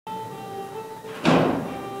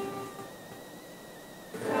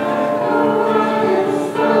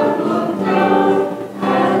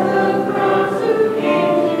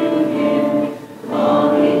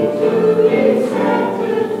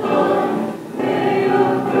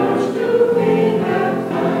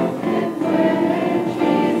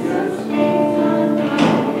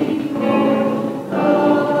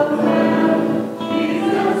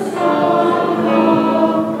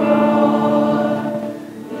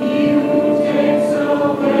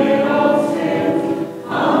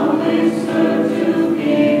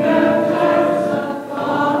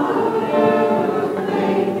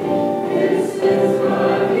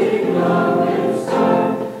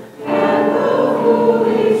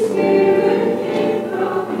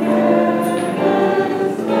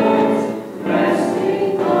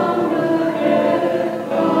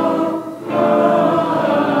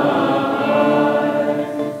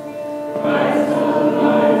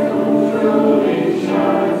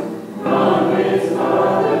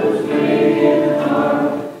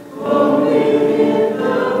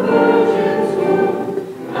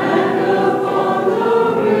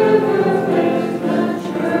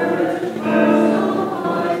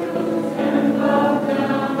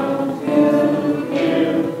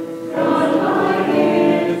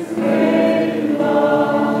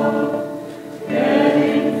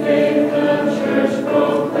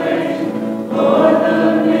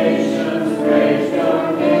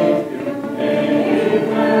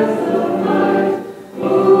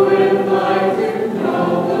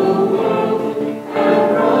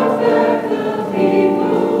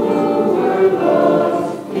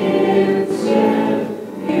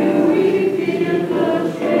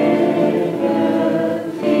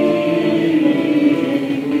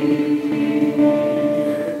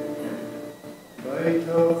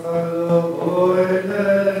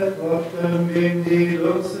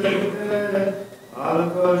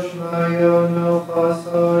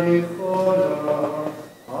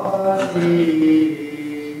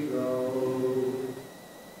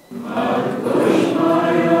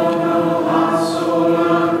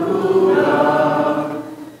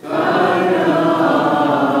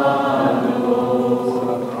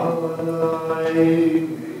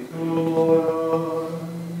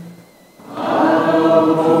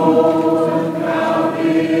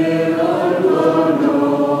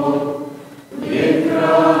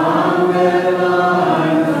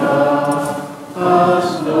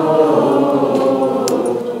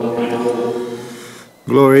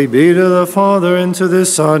Glory be to the Father, and to the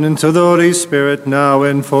Son, and to the Holy Spirit, now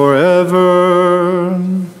and forever.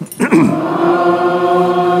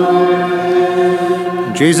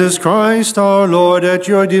 Jesus Christ, our Lord, at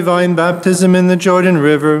your divine baptism in the Jordan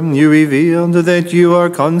River, you revealed that you are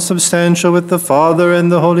consubstantial with the Father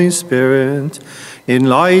and the Holy Spirit.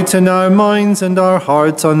 Enlighten our minds and our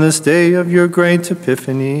hearts on this day of your great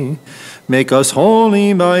Epiphany. Make us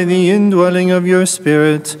holy by the indwelling of your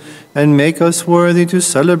Spirit, and make us worthy to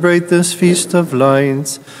celebrate this Feast of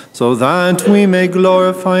Lights, so that we may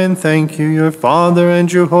glorify and thank you, your Father and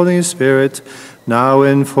your Holy Spirit, now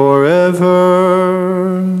and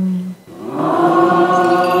forever.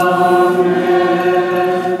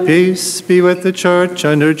 Amen. Peace be with the Church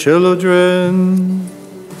and her children.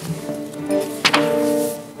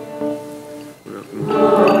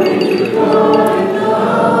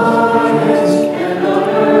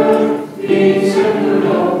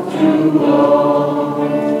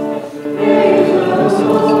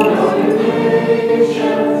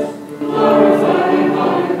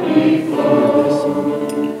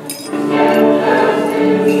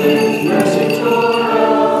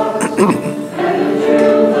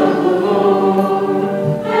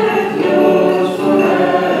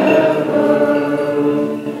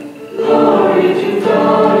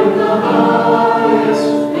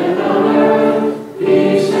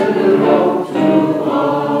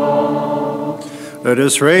 Let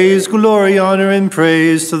us raise glory, honor, and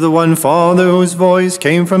praise to the one Father whose voice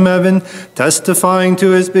came from heaven, testifying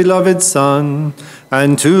to his beloved Son,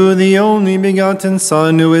 and to the only begotten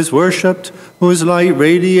Son who is worshipped, whose light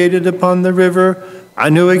radiated upon the river,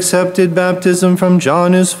 and who accepted baptism from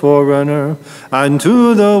John his forerunner, and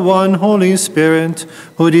to the one Holy Spirit,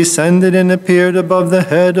 who descended and appeared above the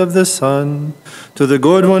head of the sun. To the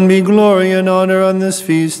good one be glory and honor on this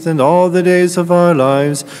feast and all the days of our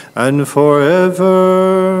lives, and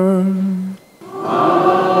forever. Amen.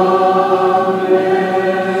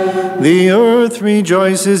 The earth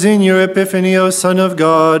rejoices in your Epiphany, O Son of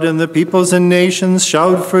God, and the peoples and nations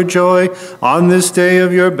shout for joy on this day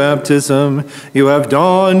of your baptism. You have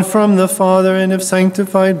dawned from the Father and have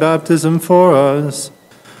sanctified baptism for us.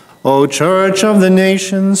 O Church of the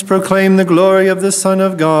nations, proclaim the glory of the Son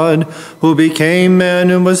of God, who became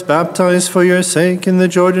man and was baptized for your sake in the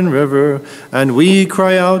Jordan River, and we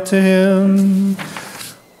cry out to him.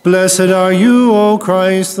 Blessed are you, O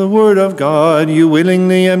Christ, the Word of God. You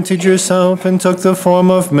willingly emptied yourself and took the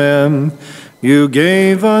form of man. You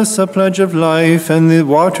gave us a pledge of life and the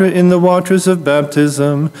water in the waters of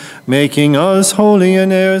baptism, making us holy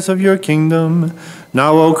and heirs of your kingdom.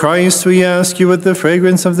 Now, O Christ, we ask you with the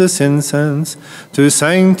fragrance of this incense to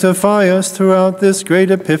sanctify us throughout this great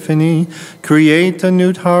Epiphany, create a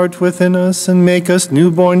new heart within us, and make us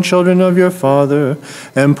newborn children of your Father,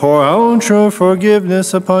 and pour out your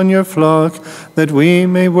forgiveness upon your flock, that we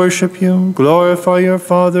may worship you, glorify your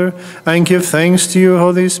Father, and give thanks to your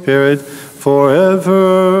Holy Spirit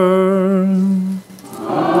forever. Amen.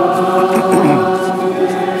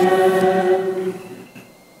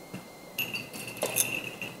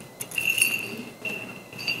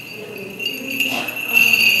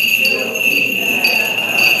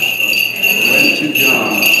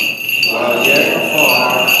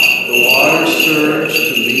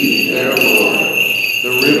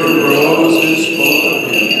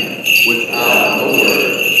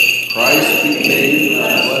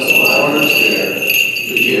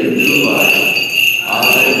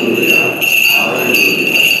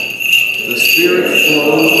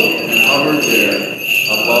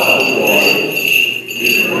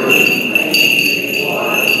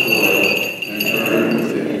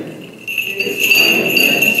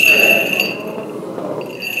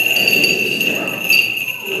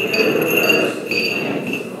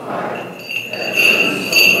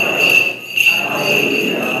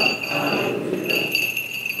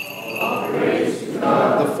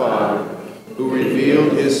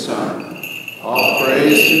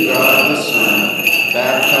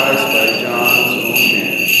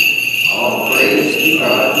 All praise to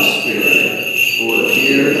God the Spirit, who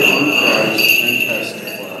appeared Spirit on Christ and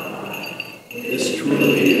testify. This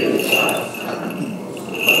truly is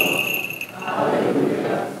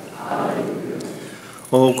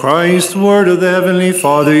O Christ, Word of the Heavenly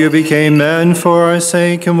Father, you became man for our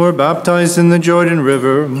sake and were baptized in the Jordan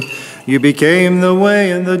River. You became the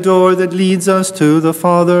way and the door that leads us to the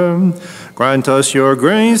Father. Grant us your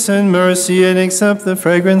grace and mercy and accept the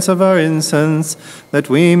fragrance of our incense, that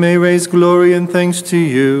we may raise glory and thanks to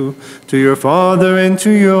you, to your Father, and to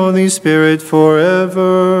your Holy Spirit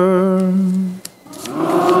forever.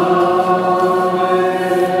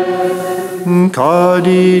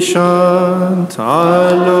 Kadishat,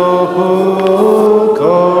 Aloho,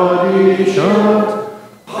 Kadishat,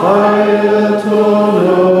 Hayatono,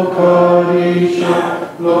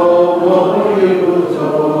 Kadishat, Lomo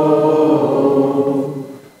Yuto,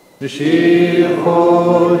 Shiho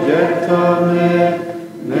Jetame,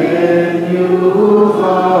 Menyuhanan,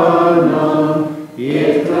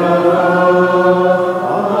 Yitra.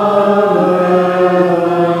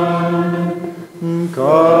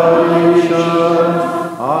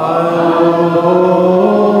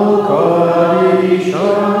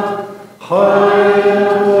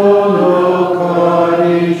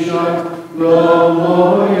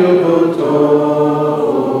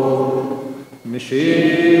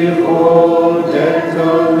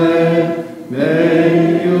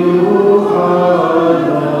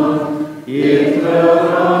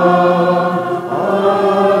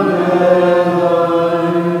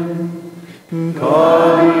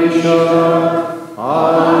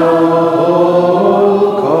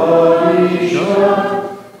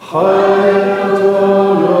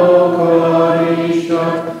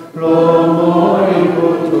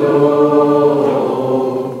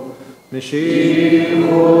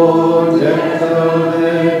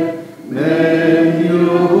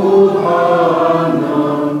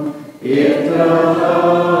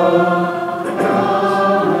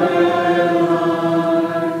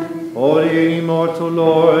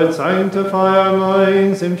 Sanctify our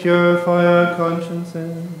minds and purify our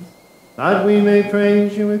consciences, that we may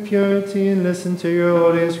praise you with purity and listen to your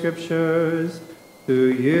holy scriptures.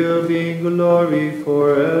 To you be glory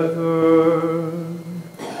forever.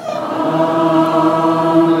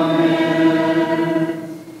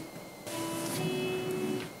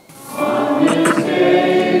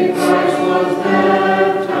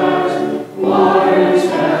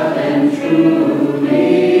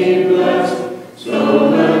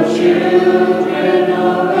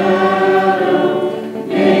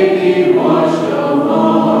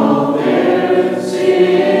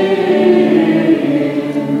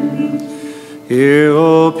 Hear,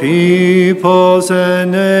 O peoples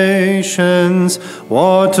and nations,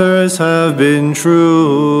 waters have been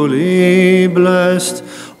truly blessed.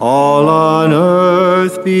 All on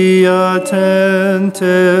earth be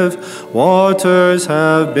attentive, waters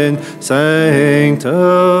have been sanctified.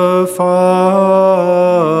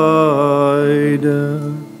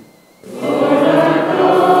 Lord our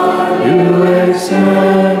God, you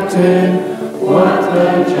accepted what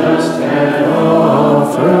the just had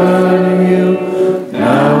offered you.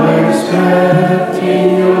 Now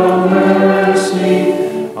accepting your mercy,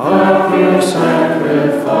 offer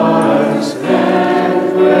sacrifice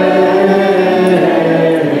and prayers.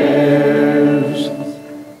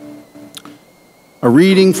 A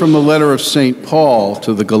reading from the letter of St. Paul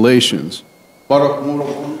to the Galatians.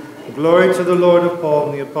 Glory to the Lord of Paul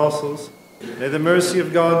and the apostles. May the mercy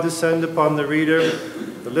of God descend upon the reader,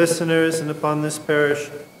 the listeners, and upon this parish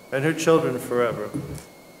and her children forever.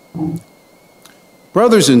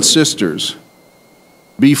 Brothers and sisters,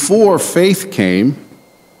 before faith came,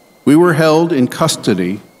 we were held in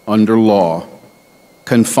custody under law,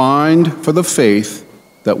 confined for the faith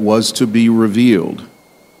that was to be revealed.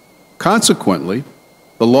 Consequently,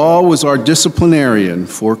 the law was our disciplinarian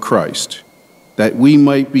for Christ, that we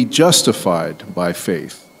might be justified by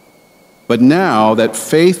faith. But now that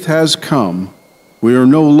faith has come, we are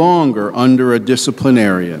no longer under a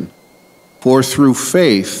disciplinarian, for through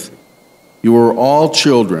faith you are all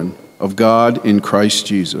children of God in Christ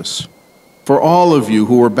Jesus. For all of you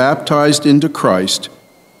who were baptized into Christ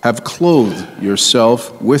have clothed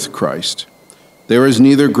yourself with Christ. There is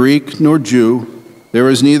neither Greek nor Jew, there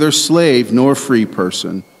is neither slave nor free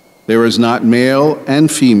person, there is not male and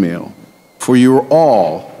female, for you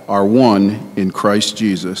all are one in Christ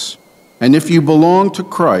Jesus. And if you belong to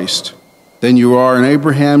Christ, then you are an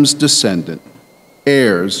Abraham's descendant,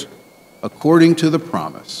 heirs according to the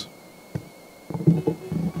promise.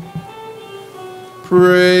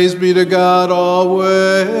 Praise be to God always.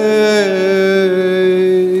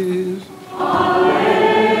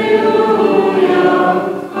 Alleluia,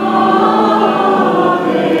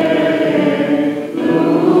 alleluia.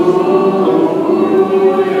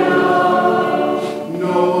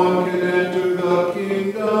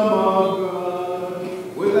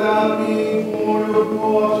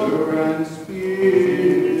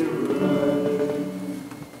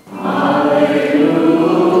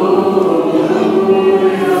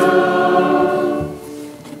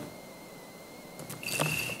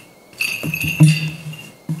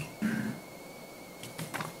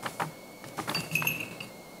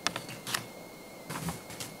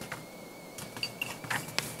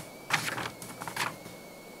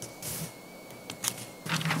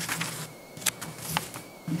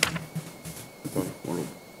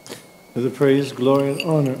 For the praise, glory, and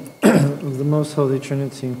honor of the most holy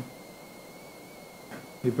Trinity,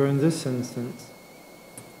 we burn this incense.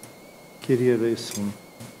 Kyrie eleison.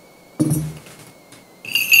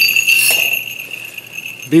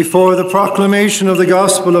 Before the proclamation of the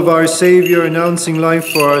gospel of our Savior, announcing life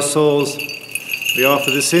for our souls, we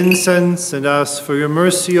offer this incense and ask for your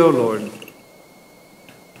mercy, O Lord.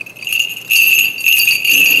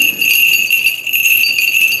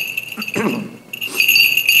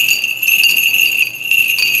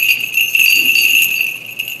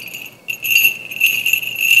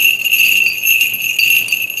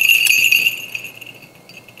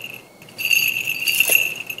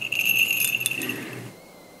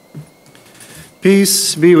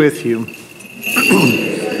 Peace be with you.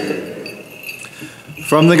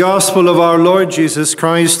 From the Gospel of our Lord Jesus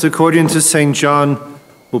Christ according to St. John,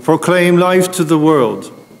 who proclaimed life to the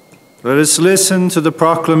world, let us listen to the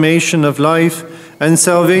proclamation of life and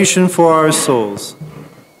salvation for our souls.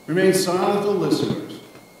 Remain silent, O listeners,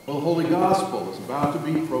 while the Holy Gospel is about to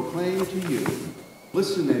be proclaimed to you.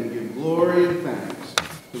 Listen and give glory and thanks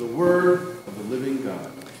to the Word of the living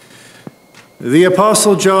God. The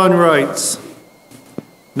Apostle John writes,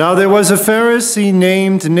 "Now there was a Pharisee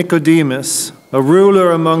named Nicodemus, a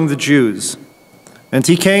ruler among the Jews. And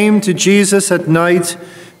he came to Jesus at night,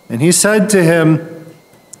 and he said to him,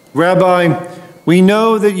 'Rabbi, we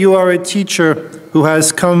know that you are a teacher who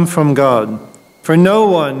has come from God, for no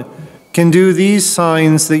one can do these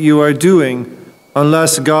signs that you are doing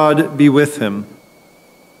unless God be with him.'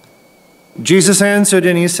 Jesus answered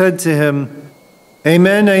and he said to him,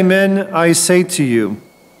 'Amen, amen, I say to you,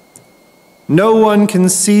 no one can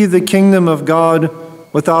see the kingdom of God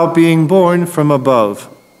without being born from above.'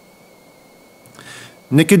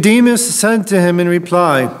 Nicodemus said to him in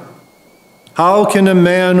reply, 'How can a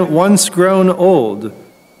man once grown old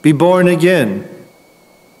be born again?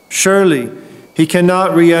 Surely he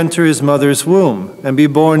cannot re-enter his mother's womb and be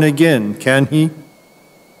born again, can he?'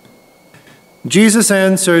 Jesus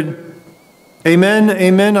answered, 'Amen,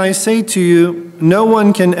 amen, I say to you, no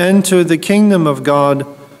one can enter the kingdom of God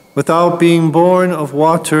without being born of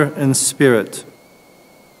water and spirit.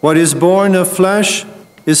 What is born of flesh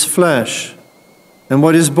is flesh, and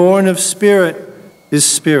what is born of spirit is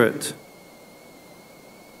spirit.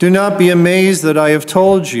 Do not be amazed that I have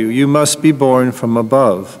told you, you must be born from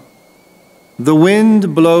above. The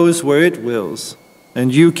wind blows where it wills,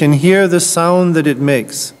 and you can hear the sound that it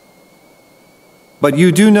makes, but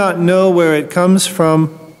you do not know where it comes from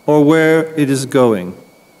or where it is going.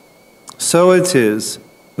 So it is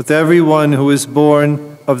with everyone who is born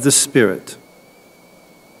of the Spirit.'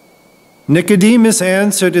 Nicodemus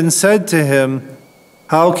answered and said to him,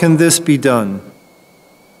 'How can this be done?'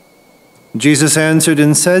 Jesus answered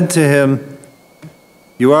and said to him,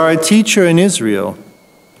 'You are a teacher in Israel,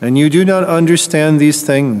 and you do not understand these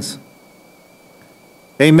things.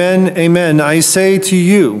 Amen, amen, I say to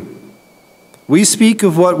you, we speak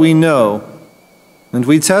of what we know, and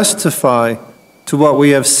we testify to what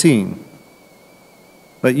we have seen.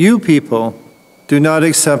 But you people do not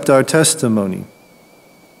accept our testimony.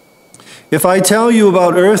 If I tell you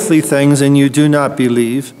about earthly things and you do not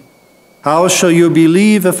believe, how shall you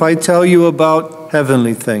believe if I tell you about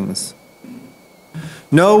heavenly things?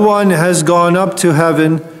 No one has gone up to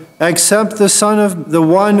heaven except the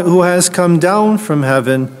one who has come down from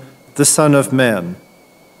heaven, the Son of Man.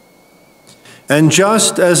 And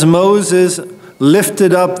just as Moses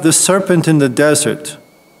lifted up the serpent in the desert,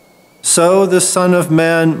 so the Son of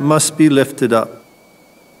Man must be lifted up,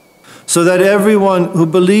 so that everyone who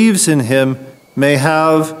believes in him may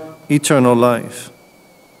have eternal life.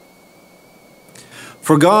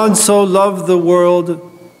 For God so loved the world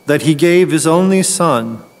that he gave his only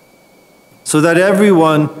Son, so that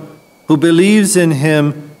everyone who believes in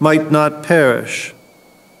him might not perish,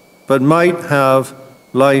 but might have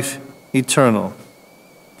life eternal.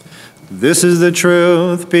 This is the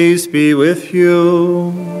truth. Peace be with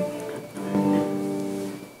you.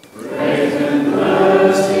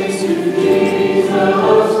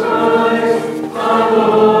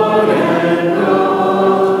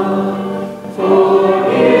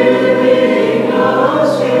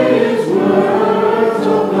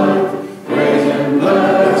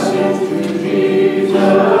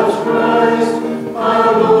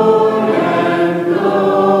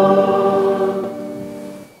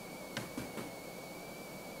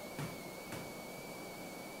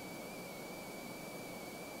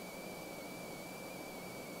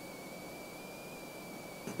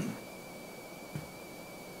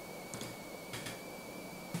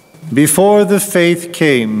 Before the faith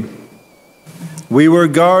came, we were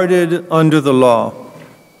guarded under the law,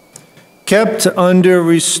 kept under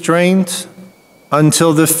restraint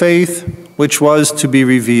until the faith which was to be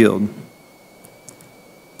revealed.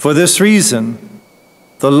 For this reason,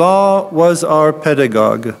 the law was our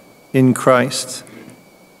pedagogue in Christ,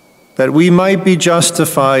 that we might be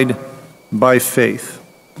justified by faith.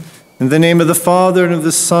 In the name of the Father, and of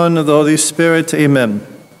the Son, and of the Holy Spirit, amen.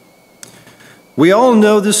 We all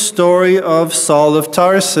know the story of Saul of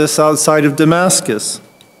Tarsus outside of Damascus.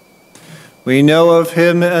 We know of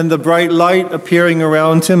him and the bright light appearing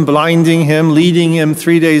around him, blinding him, leading him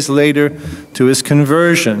 3 days later to his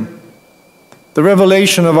conversion. The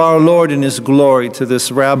revelation of our Lord in his glory to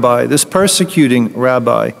this rabbi, this persecuting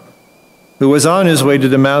rabbi, who was on his way to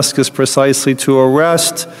Damascus precisely to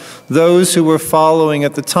arrest those who were following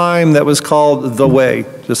at the time that was called the Way,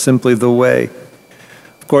 just simply the Way.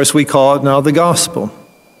 Of course, we call it now the Gospel.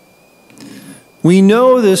 We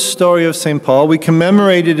know this story of St. Paul. We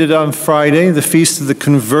commemorated it on Friday, the feast of the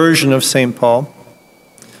conversion of St. Paul.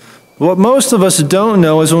 What most of us don't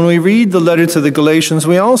know is when we read the letter to the Galatians,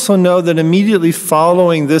 we also know that immediately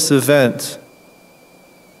following this event,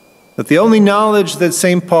 that the only knowledge that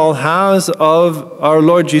St. Paul has of our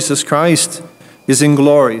Lord Jesus Christ is in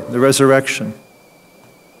glory, the resurrection.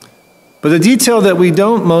 But the detail that we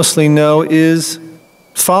don't mostly know is,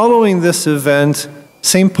 following this event,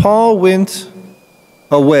 St. Paul went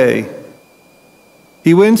away.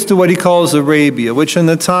 He went to what he calls Arabia, which in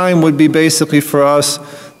the time would be basically for us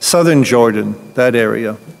southern Jordan, that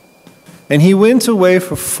area. And he went away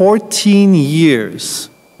for 14 years.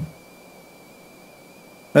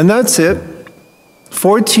 And that's it.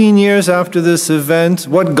 14 years after this event,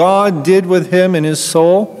 what God did with him and his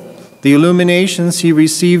soul, the illuminations he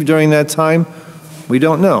received during that time, we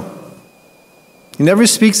don't know. He never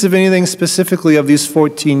speaks of anything specifically of these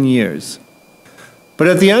 14 years. But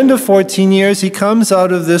at the end of 14 years, he comes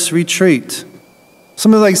out of this retreat.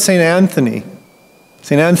 Something like St. Anthony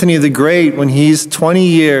the Great, when he's 20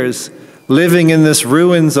 years living in this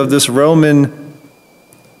ruins of this Roman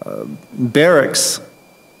barracks.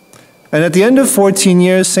 And at the end of 14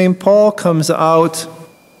 years, St. Paul comes out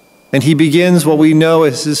and he begins what we know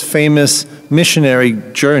as his famous missionary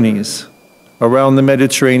journeys around the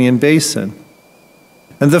Mediterranean basin.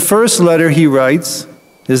 And the first letter he writes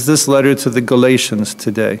is this letter to the Galatians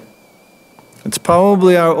today. It's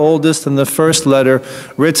probably our oldest and the first letter,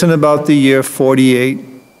 written about the year 48,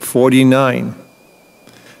 49.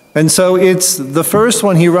 And so it's the first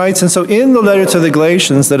one he writes. And so in the letter to the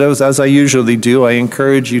Galatians, that as I usually do, I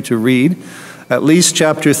encourage you to read at least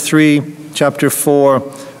chapter 3, chapter 4,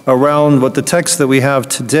 around what the text that we have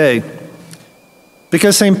today.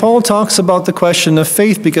 Because St. Paul talks about the question of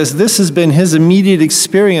faith, because this has been his immediate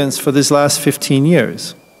experience for these last 15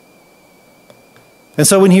 years. And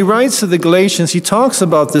so when he writes to the Galatians, he talks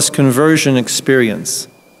about this conversion experience,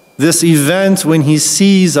 this event when he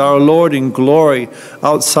sees our Lord in glory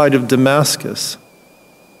outside of Damascus.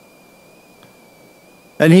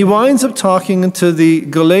 And he winds up talking to the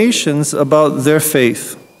Galatians about their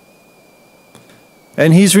faith.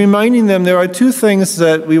 And he's reminding them there are two things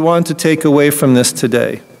that we want to take away from this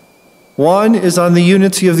today. One is on the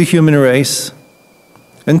unity of the human race,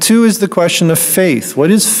 and two is the question of faith. What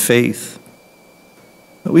is faith?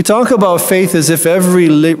 We talk about faith as if every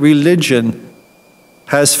religion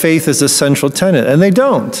has faith as a central tenet, and they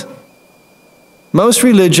don't. Most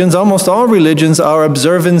religions, almost all religions, are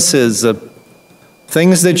observances,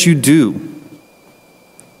 things that you do.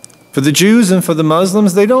 For the Jews and for the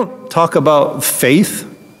Muslims, they don't talk about faith.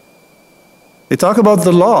 They talk about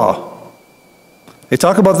the law. They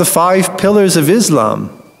talk about the 5 pillars of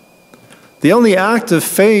Islam. The only act of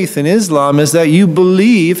faith in Islam is that you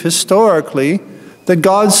believe historically that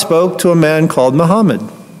God spoke to a man called Muhammad.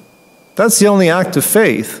 That's the only act of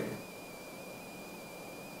faith.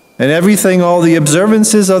 And everything, all the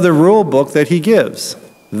observances are the rule book that he gives.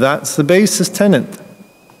 That's the basis tenet.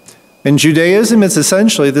 In Judaism, it's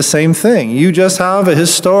essentially the same thing. You just have a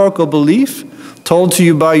historical belief told to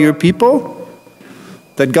you by your people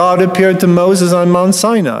that God appeared to Moses on Mount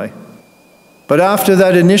Sinai. But after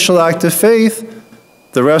that initial act of faith,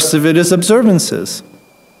 the rest of it is observances.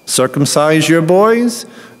 Circumcise your boys,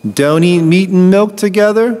 don't eat meat and milk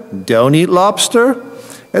together, don't eat lobster,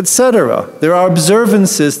 etc. There are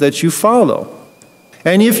observances that you follow.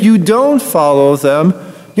 And if you don't follow them,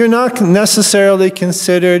 you're not necessarily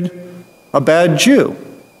considered a bad Jew.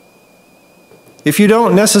 If you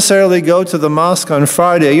don't necessarily go to the mosque on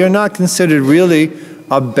Friday, you're not considered really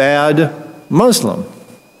a bad Muslim.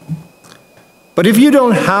 But if you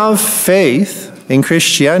don't have faith in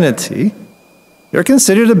Christianity, you're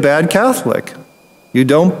considered a bad Catholic. You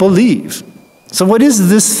don't believe. So what is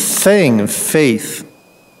this thing, faith?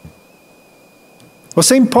 Well,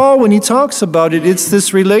 St. Paul, when he talks about it, it's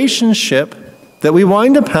this relationship that we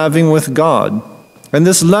wind up having with God. And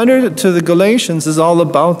this letter to the Galatians is all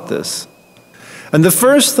about this. And the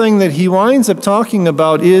first thing that he winds up talking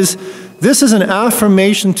about is this is an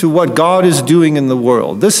affirmation to what God is doing in the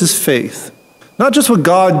world. This is faith. Not just what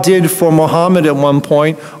God did for Muhammad at one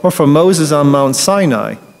point or for Moses on Mount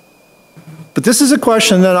Sinai. But this is a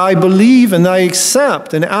question that I believe and I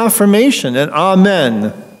accept, an affirmation, an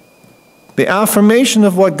amen. The affirmation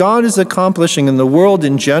of what God is accomplishing in the world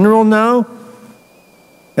in general now,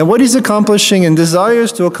 and what he's accomplishing and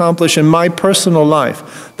desires to accomplish in my personal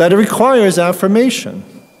life, that it requires affirmation.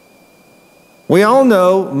 We all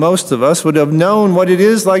know, most of us would have known what it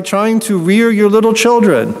is like trying to rear your little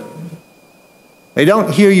children. They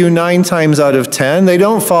don't hear you 9 times out of 10. They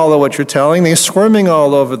don't follow what you're telling. They're squirming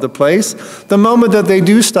all over the place. The moment that they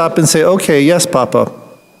do stop and say, okay, yes, Papa,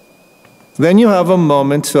 then you have a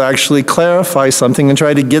moment to actually clarify something and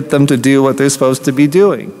try to get them to do what they're supposed to be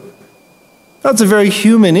doing. That's a very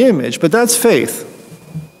human image, but that's faith.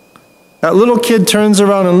 That little kid turns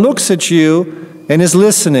around and looks at you and is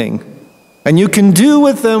listening. And you can do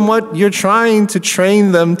with them what you're trying to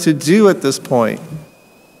train them to do at this point.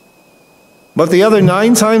 But the other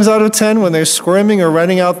 9 times out of 10, when they're squirming or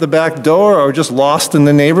running out the back door or just lost in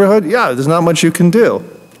the neighborhood, yeah, there's not much you can do.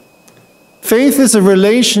 Faith is a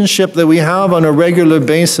relationship that we have on a regular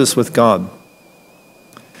basis with God.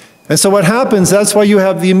 And so what happens, that's why you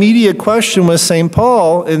have the immediate question with St.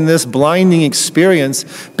 Paul in this blinding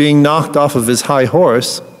experience, being knocked off of his high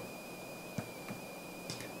horse,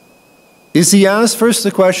 is he asks first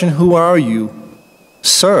the question, who are you?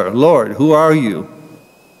 Sir, Lord, who are you?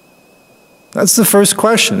 That's the first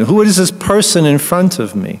question. Who is this person in front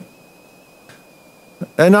of me?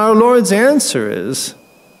 And our Lord's answer is,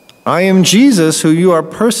 I am Jesus who you are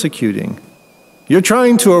persecuting. You're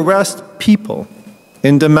trying to arrest people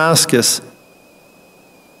in Damascus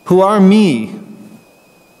who are me.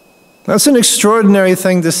 That's an extraordinary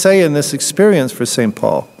thing to say in this experience for St.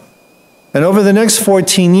 Paul. And over the next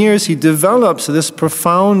 14 years, he develops this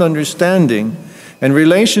profound understanding and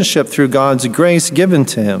relationship through God's grace given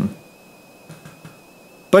to him.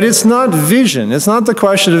 But it's not vision. It's not the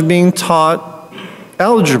question of being taught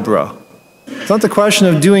algebra. It's not the question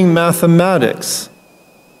of doing mathematics.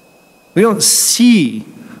 We don't see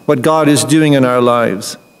what God is doing in our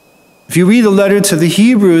lives. If you read the letter to the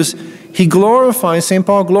Hebrews, St.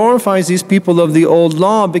 Paul glorifies these people of the old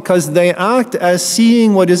law because they act as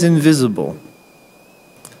seeing what is invisible.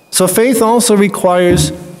 So faith also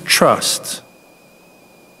requires trust.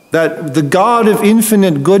 That the God of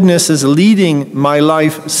infinite goodness is leading my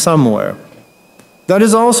life somewhere. That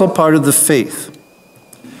is also part of the faith.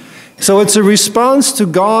 So it's a response to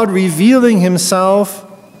God revealing himself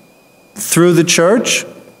through the church,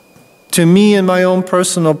 to me in my own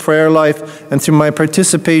personal prayer life, and through my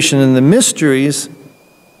participation in the mysteries,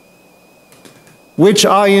 which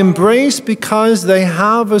I embrace because they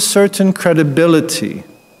have a certain credibility.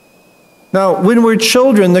 Now, when we're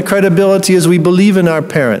children, the credibility is we believe in our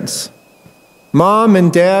parents. Mom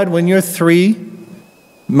and Dad, when you're 3,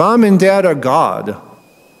 Mom and Dad are God.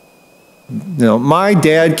 You know, my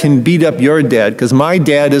dad can beat up your dad because my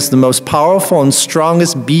dad is the most powerful and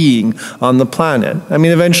strongest being on the planet. I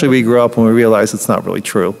mean, eventually we grow up and we realize it's not really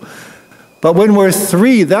true. But when we're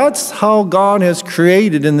 3, that's how God has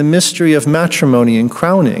created in the mystery of matrimony and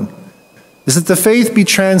crowning. Is that the faith be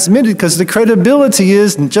transmitted, because the credibility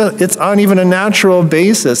is it's on even a natural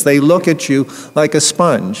basis. They look at you like a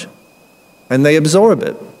sponge and they absorb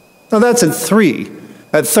it. Now that's at 3.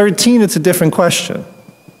 At 13, it's a different question.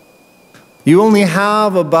 You only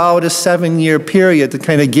have about a 7-year period to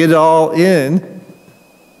kind of get it all in,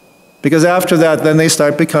 because after that, then they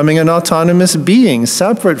start becoming an autonomous being,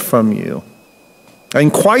 separate from you,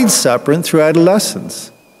 and quite separate through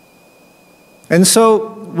adolescence. And so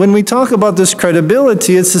when we talk about this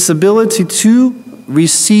credibility, it's this ability to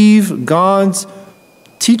receive God's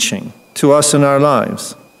teaching to us in our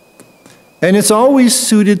lives. And it's always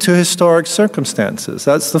suited to historic circumstances.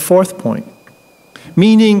 That's the 4th point.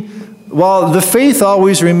 Meaning, while the faith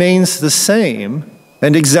always remains the same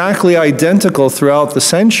and exactly identical throughout the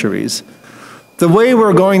centuries, the way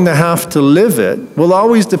we're going to have to live it will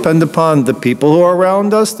always depend upon the people who are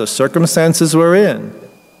around us, the circumstances we're in.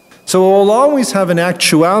 So it will always have an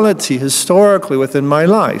actuality historically within my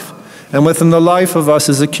life and within the life of us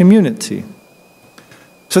as a community.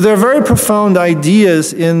 So there are very profound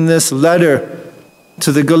ideas in this letter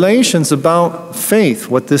to the Galatians about faith,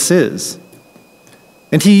 what this is.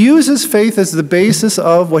 And he uses faith as the basis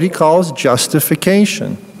of what he calls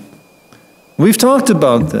justification. We've talked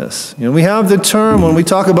about this. We have the term when we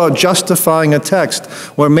talk about justifying a text,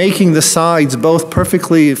 we're making the sides both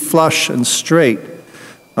perfectly flush and straight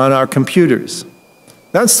on our computers.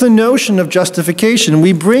 That's the notion of justification.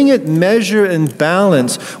 We bring it measure and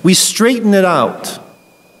balance. We straighten it out.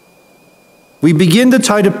 We begin to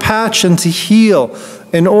try to patch and to heal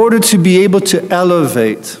in order to be able to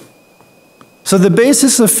elevate. So the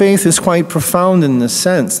basis of faith is quite profound in this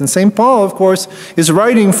sense. And St. Paul, of course, is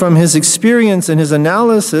writing from his experience and his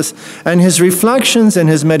analysis and his reflections and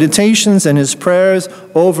his meditations and his prayers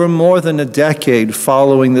over more than a decade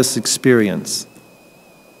following this experience.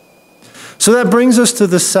 So that brings us to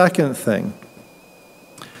the second thing.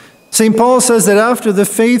 St. Paul says that after the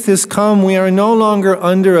faith is come, we are no longer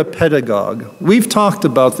under a pedagogue. We've talked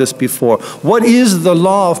about this before. What is the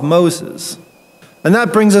law of Moses? And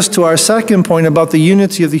that brings us to our second point about the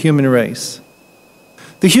unity of the human race.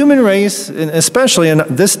 The human race, especially in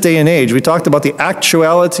this day and age, we talked about the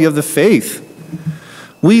actuality of the faith.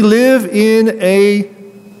 We live in a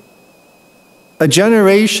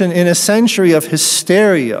generation, in a century of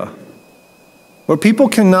hysteria, where people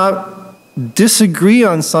cannot disagree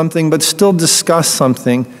on something but still discuss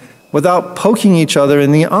something without poking each other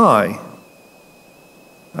in the eye.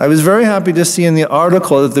 I was very happy to see in the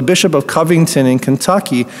article that the Bishop of Covington in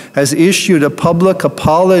Kentucky has issued a public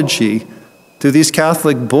apology to these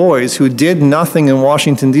Catholic boys who did nothing in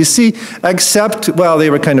Washington, D.C., except, well, they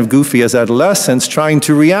were kind of goofy as adolescents, trying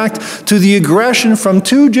to react to the aggression from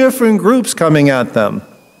two different groups coming at them.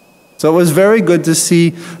 So it was very good to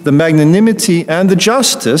see the magnanimity and the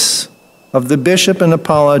justice of the bishop in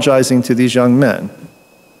apologizing to these young men.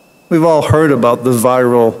 We've all heard about the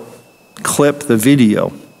viral clip, the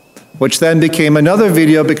video, which then became another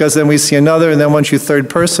video because then we see another, and then once you third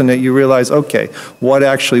person it, you realize, okay, what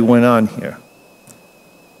actually went on here?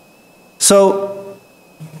 So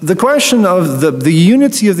the question of the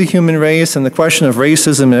unity of the human race and the question of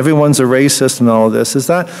racism, and everyone's a racist and all of this, is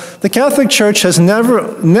that the Catholic Church has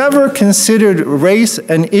never considered race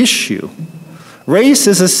an issue. Race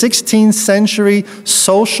is a 16th century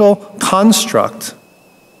social construct.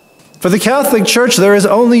 For the Catholic Church, there is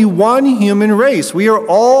only one human race. We are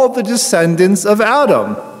all the descendants of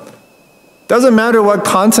Adam. Doesn't matter what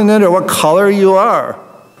continent or what color you are.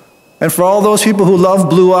 And for all those people who love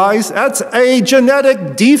blue eyes, that's a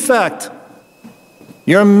genetic defect.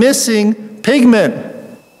 You're missing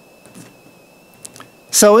pigment.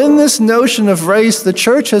 So in this notion of race, the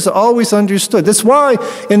Church has always understood. That's why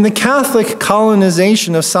in the Catholic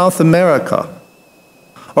colonization of South America,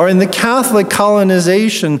 or in the Catholic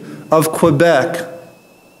colonization of Quebec,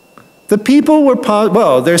 the people were,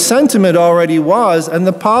 well, their sentiment already was, and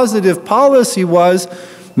the positive policy was,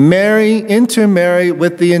 intermarry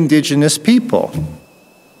with the indigenous people.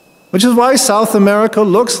 Which is why South America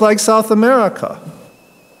looks like South America.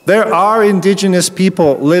 There are indigenous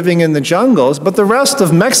people living in the jungles, but the rest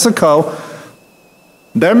of Mexico,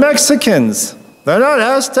 they're Mexicans. They're not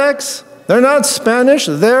Aztecs. They're not Spanish.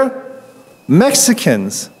 They're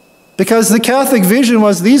Mexicans. Because the Catholic vision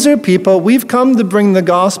was, these are people, we've come to bring the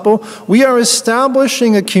gospel. We are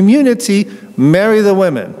establishing a community, marry the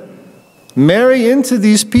women. Marry into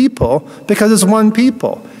these people because it's one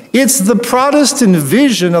people. It's the Protestant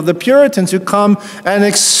vision of the Puritans who come and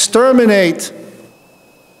exterminate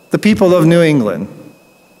the people of New England,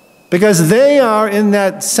 because they are in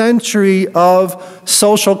that century of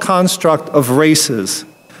social construct of races.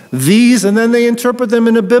 These, and then they interpret them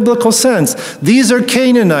in a biblical sense. These are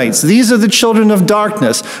Canaanites. These are the children of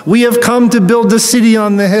darkness. We have come to build the city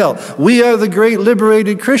on the hill. We are the great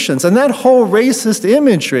liberated Christians. And that whole racist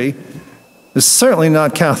imagery is certainly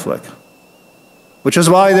not Catholic. Which is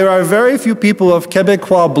why there are very few people of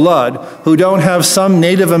Quebecois blood who don't have some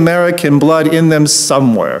Native American blood in them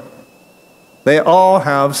somewhere. They all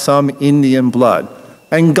have some Indian blood.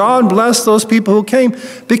 And God bless those people who came,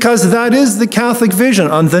 because that is the Catholic vision.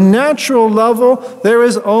 On the natural level, there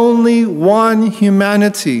is only one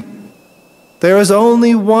humanity. There is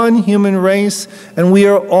only one human race, and we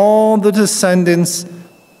are all the descendants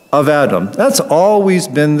of Adam. That's always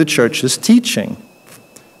been the Church's teaching.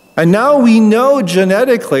 And now we know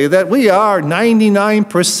genetically that we are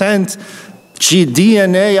 99%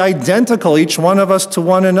 DNA identical, each one of us to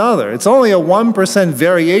one another. It's only a 1%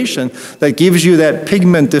 variation that gives you that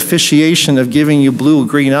pigment deficiency of giving you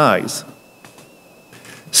blue-green eyes.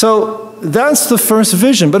 So that's the first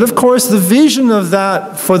vision. But of course, the vision of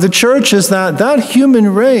that for the Church is that that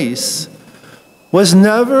human race was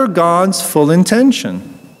never God's full intention.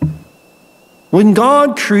 When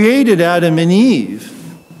God created Adam and Eve,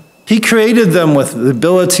 He created them with the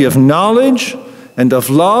ability of knowledge and of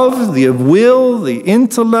love, the will, the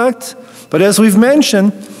intellect, But as we've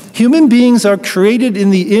mentioned, human beings are created in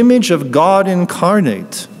the image of God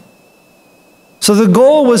incarnate. So the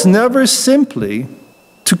goal was never simply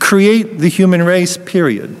to create the human race,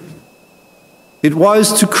 period. It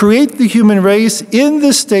was to create the human race in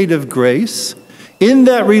the state of grace, in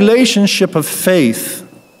that relationship of faith.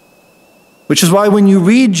 Which is why when you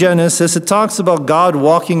read Genesis, it talks about God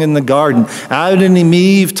walking in the garden, Adam and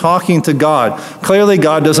Eve talking to God. Clearly,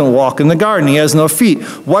 God doesn't walk in the garden. He has no feet.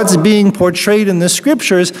 What's being portrayed in the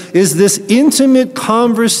scriptures is this intimate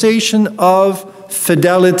conversation of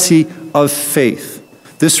fidelity, of faith.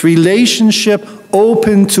 This relationship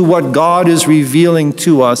open to what God is revealing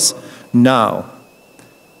to us now.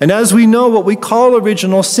 And as we know, what we call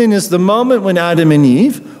original sin is the moment when Adam and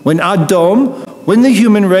Eve, when the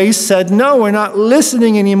human race said, no, we're not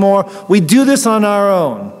listening anymore. We do this on our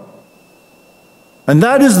own. And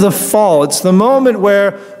that is the fall. It's the moment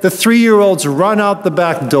where the 3-year-olds run out the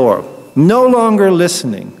back door, no longer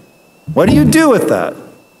listening. What do you do with that?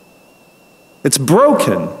 It's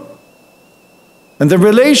broken. And the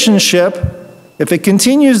relationship, if it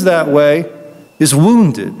continues that way, is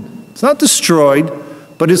wounded. It's not destroyed,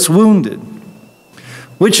 but it's wounded.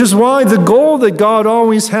 Which is why the goal that God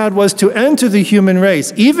always had was to enter the human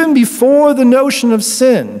race, even before the notion of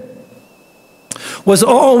sin, was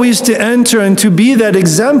always to enter and to be that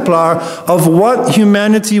exemplar of what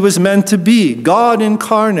humanity was meant to be. God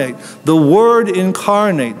incarnate, the Word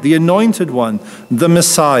incarnate, the Anointed One, the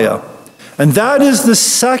Messiah. And that is the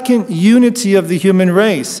second unity of the human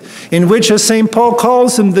race, in which, as St. Paul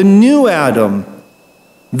calls him, the new Adam,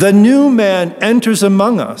 the new man enters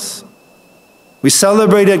among us. We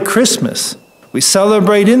celebrate at Christmas. We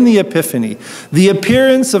celebrate in the Epiphany the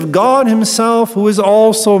appearance of God himself, who is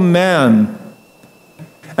also man.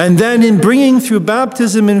 And then in bringing through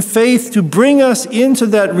baptism and faith to bring us into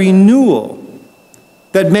that renewal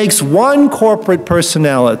that makes one corporate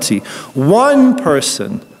personality, one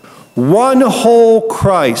person, one whole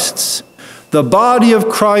Christ, the body of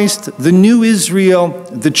Christ, the new Israel,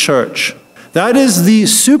 the church. That is the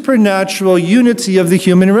supernatural unity of the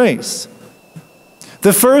human race.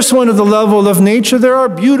 The first one at the level of nature, there are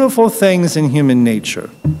beautiful things in human nature.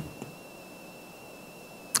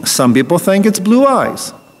 Some people think it's blue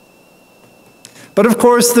eyes. But of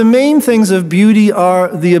course, the main things of beauty are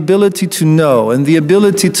the ability to know and the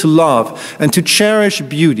ability to love and to cherish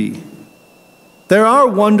beauty. There are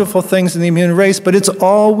wonderful things in the human race, but it's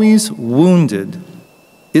always wounded.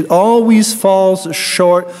 It always falls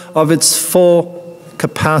short of its full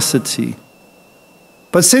capacity.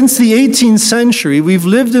 But since the 18th century, we've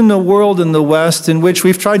lived in a world in the West in which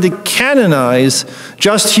we've tried to canonize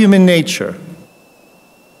just human nature.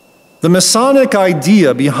 The Masonic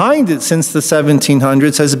idea behind it since the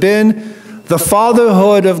 1700s has been the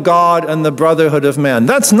fatherhood of God and the brotherhood of man.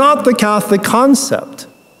 That's not the Catholic concept.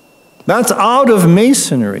 That's out of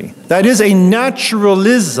Masonry. That is a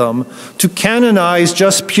naturalism to canonize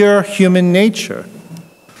just pure human nature.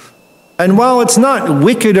 And while it's not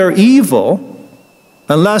wicked or evil,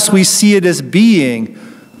 unless we see it as being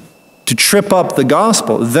to trip up the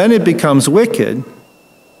gospel, then it becomes wicked.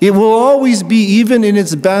 It will always be, even in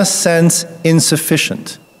its best sense,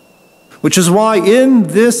 insufficient. Which is why in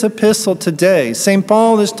this epistle today, St.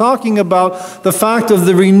 Paul is talking about the fact of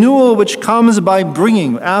the renewal which comes by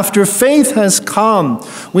bringing. After faith has come,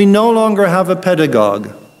 we no longer have a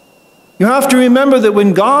pedagogue. You have to remember that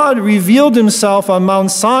when God revealed himself on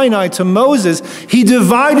Mount Sinai to Moses, he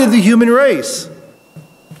divided the human race.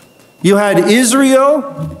 You had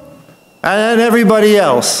Israel and everybody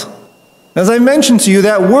else. As I mentioned to you,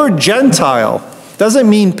 that word Gentile doesn't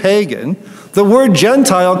mean pagan. The word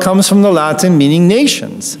Gentile comes from the Latin meaning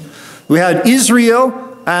nations. We had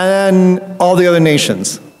Israel and all the other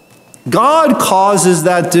nations. God causes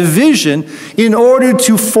that division in order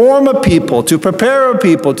to form a people, to prepare a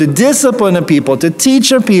people, to discipline a people, to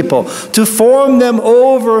teach a people, to form them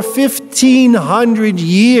over 1,500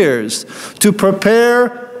 years, to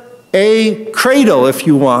prepare a cradle, if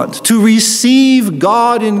you want, to receive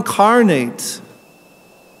God incarnate,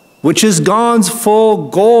 which is God's full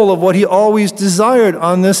goal of what he always desired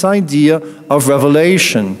on this idea of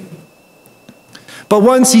revelation. But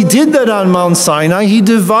once he did that on Mount Sinai, he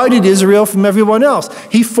divided Israel from everyone else.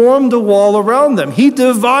 He formed a wall around them. He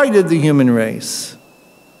divided the human race.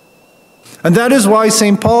 And that is why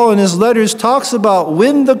St. Paul in his letters talks about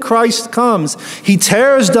when the Christ comes, he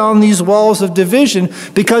tears down these walls of division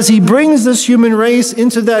because he brings this human race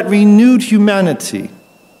into that renewed humanity.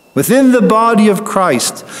 Within the body of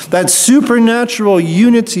Christ, that supernatural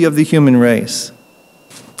unity of the human race.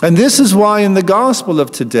 And this is why in the gospel of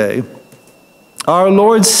today, our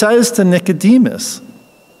Lord says to Nicodemus,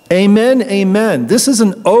 Amen, amen. This is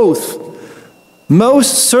an oath.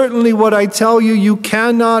 Most certainly what I tell you, you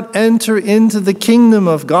cannot enter into the kingdom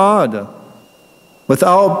of God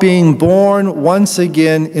without being born once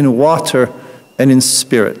again in water and in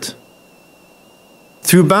spirit.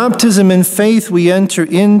 Through baptism and faith, we enter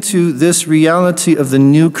into this reality of the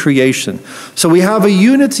new creation. So we have a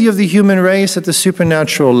unity of the human race at the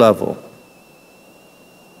supernatural level.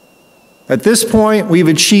 At this point, we've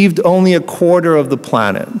achieved only a quarter of the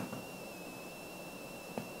planet.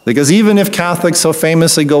 Because even if Catholics so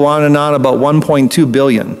famously go on and on about 1.2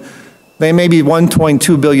 billion, they may be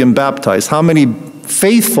 1.2 billion baptized. How many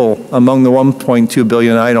faithful among the 1.2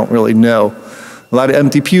 billion, I don't really know. A lot of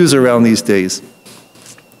empty pews around these days.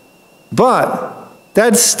 But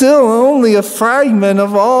that's still only a fragment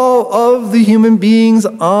of all of the human beings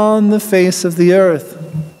on the face of the earth.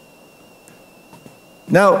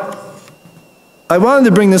 Now, I wanted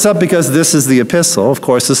to bring this up because this is the epistle. Of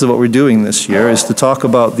course, this is what we're doing this year, is to talk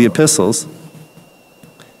about the epistles.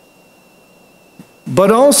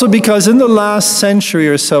 But also because in the last century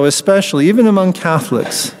or so, especially, even among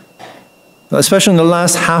Catholics, especially in the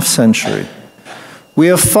last half century, we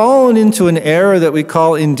have fallen into an era that we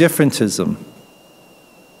call indifferentism,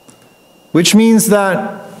 which means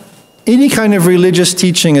that any kind of religious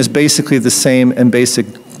teaching is basically the same and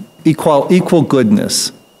equal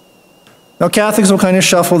goodness. Now, Catholics will kind of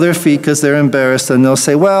shuffle their feet because they're embarrassed, and they'll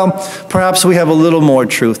say, well, perhaps we have a little more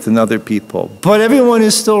truth than other people, but everyone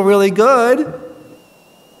is still really good.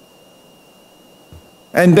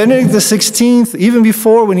 And Benedict XVI, even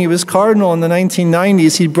before when he was cardinal in the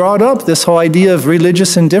 1990s, he brought up this whole idea of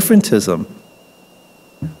religious indifferentism.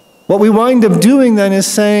 What we wind up doing then is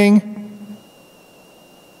saying,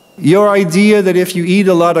 your idea that if you eat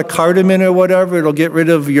a lot of cardamom or whatever, it'll get rid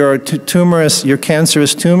of your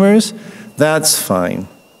cancerous tumors, that's fine,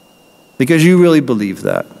 because you really believe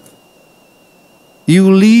that.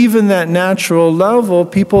 You leave in that natural level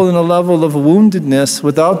people in a level of woundedness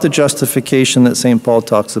without the justification that St. Paul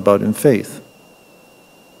talks about in faith.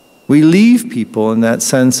 We leave people in that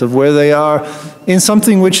sense of where they are in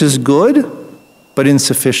something which is good, but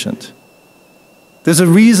insufficient. There's a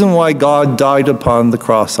reason why God died upon the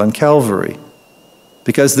cross on Calvary,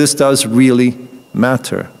 because this does really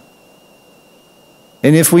matter.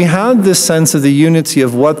 And if we had this sense of the unity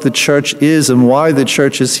of what the church is and why the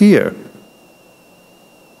church is here,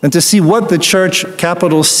 and to see what the church,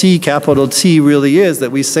 capital C, capital T, really is, that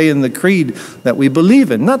we say in the creed that we believe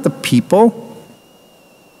in, not the people,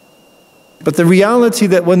 but the reality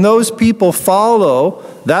that when those people follow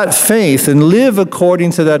that faith and live according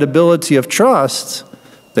to that ability of trust,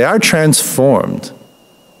 they are transformed.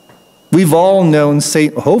 We've all known,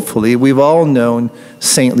 hopefully, we've all known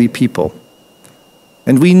saintly people.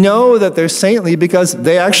 And we know that they're saintly because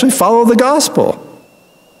they actually follow the gospel.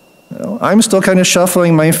 You know, I'm still kind of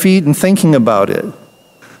shuffling my feet and thinking about it.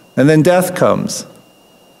 And then death comes.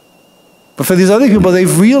 But for these other people,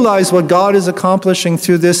 they've realized what God is accomplishing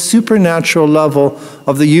through this supernatural level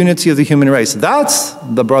of the unity of the human race. That's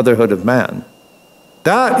the brotherhood of man.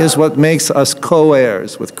 That is what makes us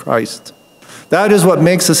co-heirs with Christ. That is what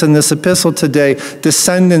makes us in this epistle today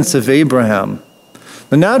descendants of Abraham.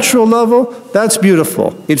 The natural level, that's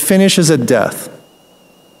beautiful. It finishes at death.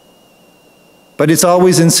 But it's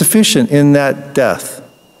always insufficient in that death.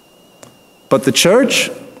 But the church,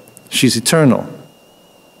 she's eternal.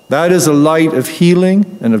 That is a light of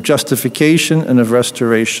healing and of justification and of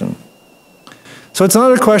restoration. So it's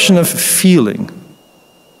not a question of feeling.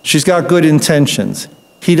 She's got good intentions.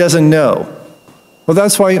 He doesn't know. Well,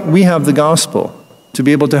 that's why we have the gospel, to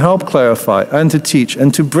be able to help clarify and to teach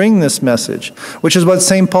and to bring this message, which is what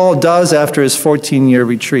St. Paul does after his 14-year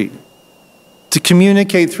retreat, to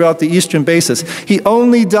communicate throughout the Eastern basis. He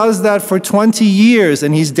only does that for 20 years,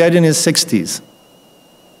 and he's dead in his 60s.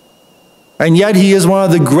 And yet he is one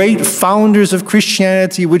of the great founders of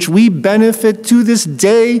Christianity, which we benefit to this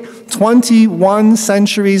day, 21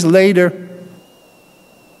 centuries later.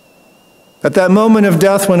 At that moment of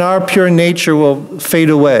death when our pure nature will fade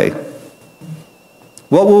away,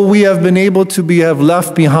 what will we have been able to have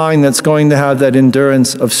left behind that's going to have that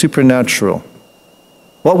endurance of supernatural?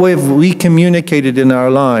 What have we communicated in our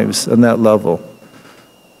lives on that level?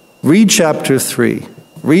 Read chapter 3.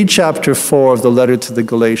 Read chapter 4 of the letter to the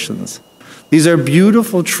Galatians. These are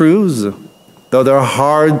beautiful truths, though they're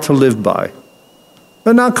hard to live by.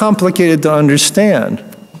 They're not complicated to understand,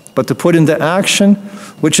 but to put into action,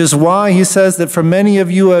 which is why he says that for many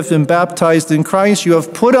of you who have been baptized in Christ, you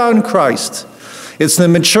have put on Christ. It's the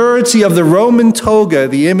maturity of the Roman toga,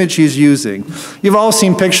 the image he's using. You've all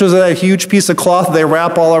seen pictures of that huge piece of cloth they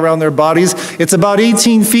wrap all around their bodies. It's about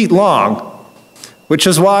 18 feet long. which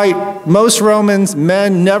is why most Romans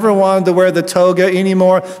men never wanted to wear the toga any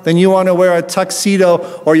more than you want to wear a tuxedo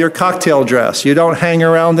or your cocktail dress. You don't hang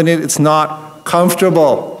around in it. It's not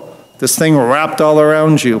comfortable. This thing wrapped all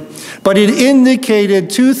around you. But it indicated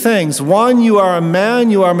two things. One, you are a man,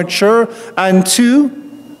 you are mature. And two,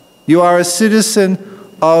 you are a citizen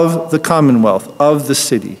of the commonwealth, of the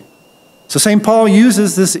city. So St. Paul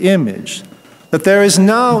uses this image that there is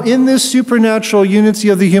now in this supernatural unity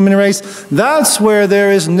of the human race, that's where there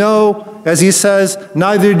is no, as he says,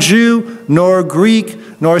 neither Jew nor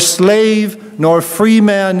Greek nor slave nor free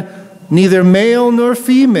man, neither male nor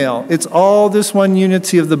female. It's all this one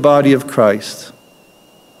unity of the body of Christ.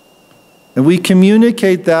 And we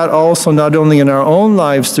communicate that also not only in our own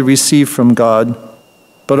lives to receive from God,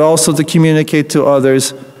 but also to communicate to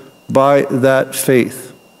others by that faith.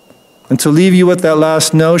 And to leave you with that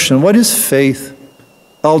last notion, what is faith?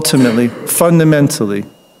 Ultimately, fundamentally,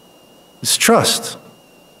 it's trust.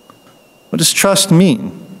 What does trust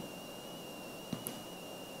mean?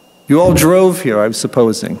 You all drove here, I'm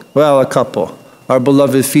supposing. Well, a couple. Our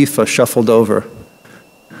beloved FIFA shuffled over.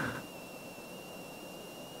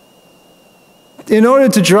 In order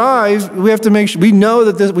to drive, we have to make sure, we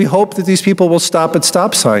know that we hope that these people will stop at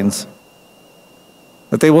stop signs,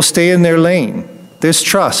 that they will stay in their lane. There's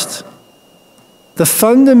trust. The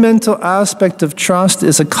fundamental aspect of trust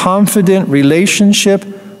is a confident relationship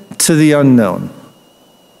to the unknown.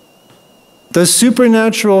 Does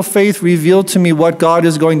supernatural faith reveal to me what God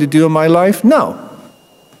is going to do in my life? No.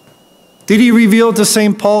 Did he reveal to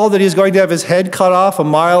St. Paul that he's going to have his head cut off a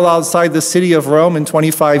mile outside the city of Rome in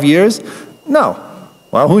 25 years? No.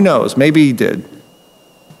 Well, who knows? Maybe he did.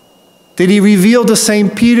 Did he reveal to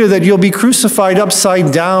St. Peter that you'll be crucified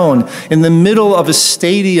upside down in the middle of a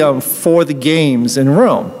stadium for the games in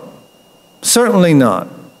Rome? Certainly not.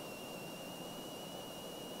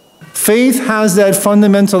 Faith has that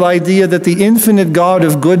fundamental idea that the infinite God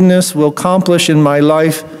of goodness will accomplish in my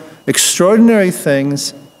life extraordinary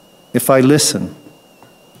things if I listen.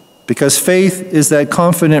 Because faith is that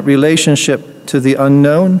confident relationship to the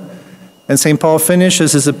unknown. And St. Paul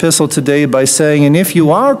finishes his epistle today by saying, and if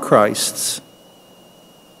you are Christ's,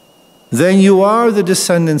 then you are the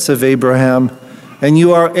descendants of Abraham, and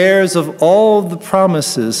you are heirs of all the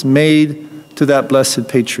promises made to that blessed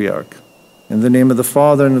patriarch. In the name of the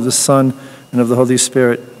Father, and of the Son, and of the Holy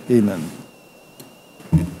Spirit, amen.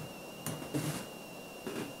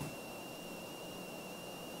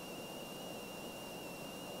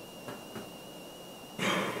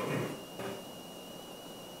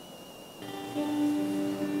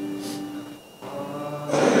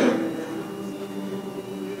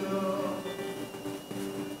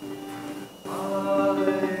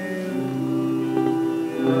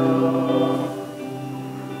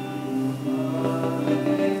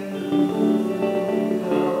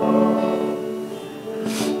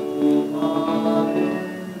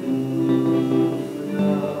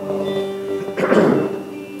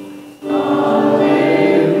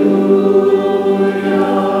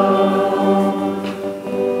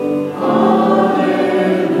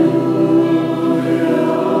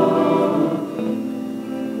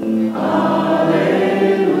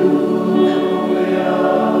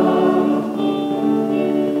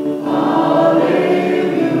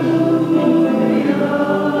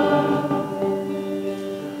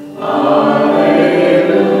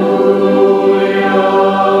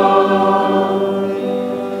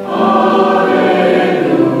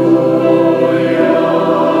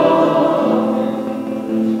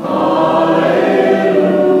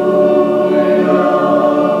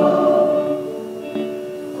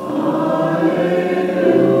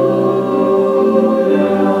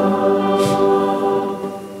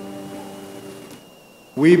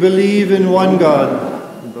 We believe in one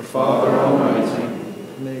God, the Father Almighty,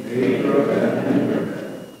 maker of heaven and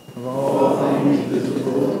earth, of all things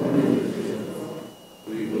visible and invisible.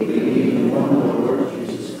 We believe in one Lord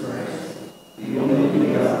Jesus Christ, the only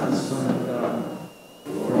begotten Son of God,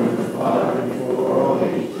 born of the Father before all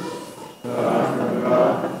ages, God from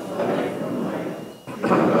God, light from light,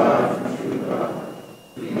 and God from true God,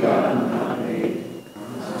 begotten, not made,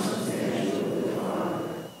 consubstantial with the Father,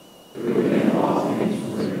 through him all things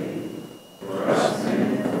were made. For us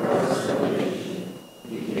and for our salvation,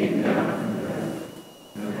 he came down from heaven,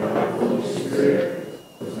 and by the Holy Spirit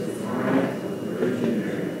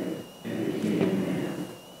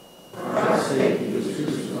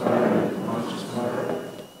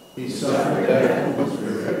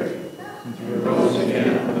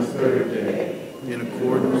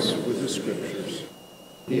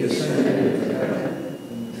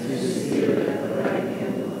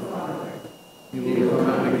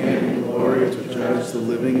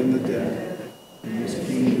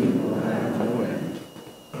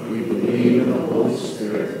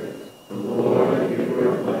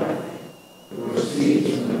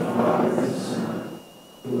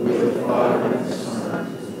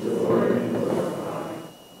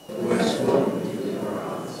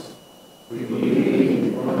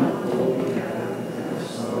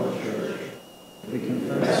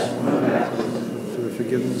for the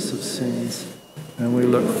forgiveness of sins, and we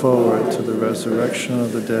look forward to the resurrection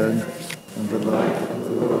of the dead and the life of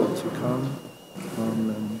the world to come.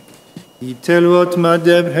 Amen. Itelot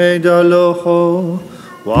madeb heda locho,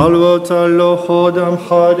 walvot alocho dam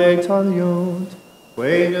chade talyot,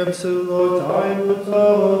 weinem sulot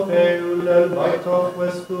aimuto, peulel baitoch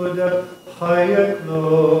veskuda, chayek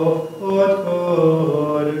lo, od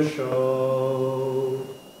kodesho.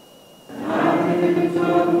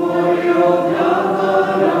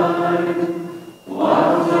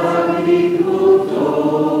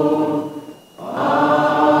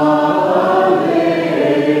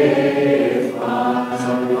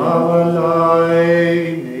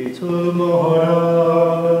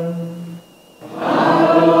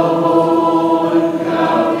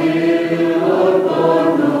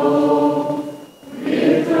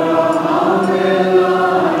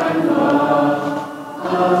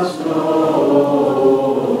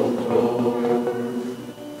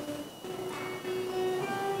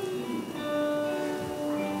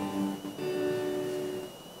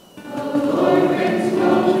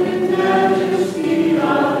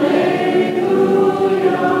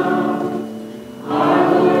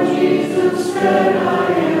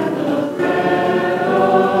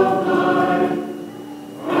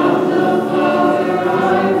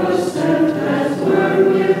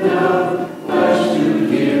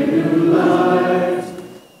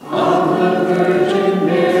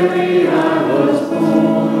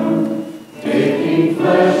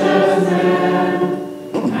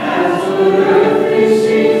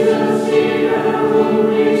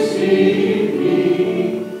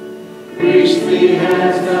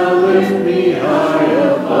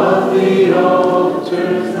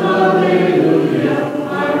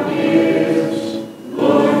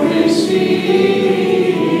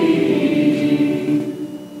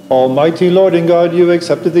 Almighty Lord and God, you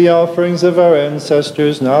accepted the offerings of our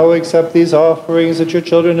ancestors. Now accept these offerings that your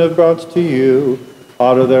children have brought to you,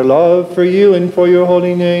 out of their love for you and for your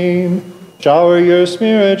holy name. Shower your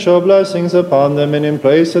spiritual blessings upon them, and in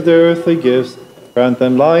place of their earthly gifts, grant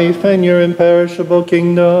them life and your imperishable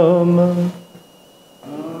kingdom. Amen.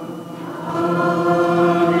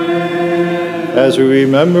 As we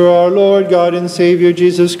remember our Lord God and Savior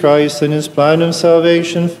Jesus Christ and his plan of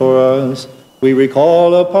salvation for us, we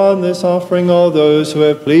recall upon this offering all those who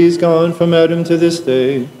have pleased God from Adam to this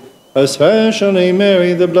day, especially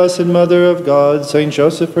Mary, the Blessed Mother of God, Saint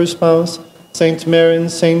Joseph, her spouse, Saint Marin,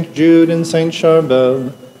 Saint Jude, and Saint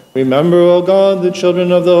Charbel. Remember, O God, the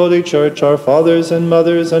children of the Holy Church, our fathers and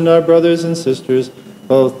mothers, and our brothers and sisters,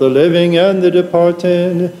 both the living and the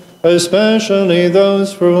departed, especially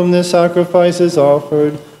those for whom this sacrifice is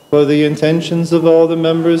offered, for the intentions of all the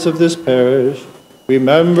members of this parish.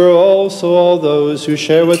 Remember also all those who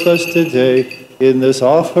share with us today in this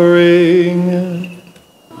offering. Amen.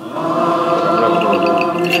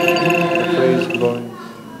 Praise the Lord.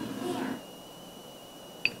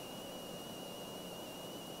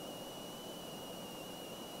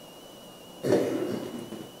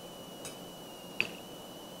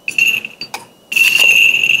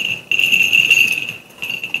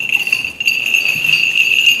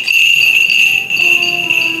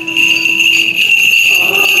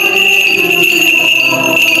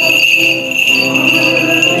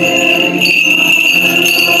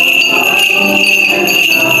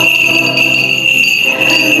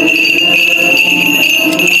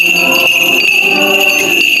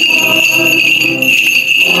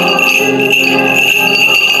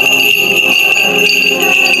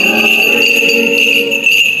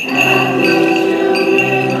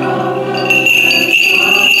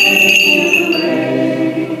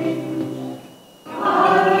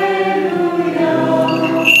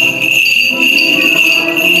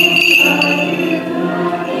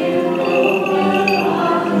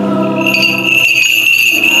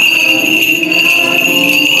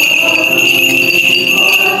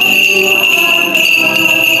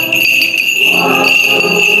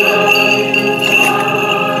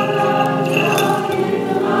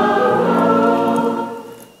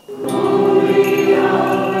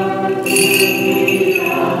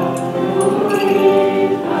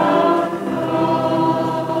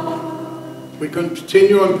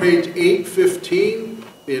 Continue on page 815,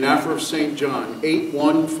 the anaphora of St. John,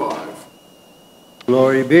 8:1-5.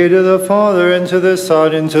 Glory be to the Father, and to the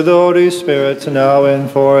Son, and to the Holy Spirit, now and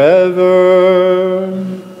forever.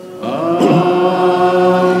 Amen.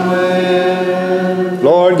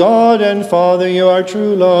 Lord God and Father, you are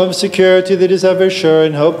true love, security that is ever sure,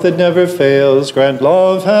 and hope that never fails. Grant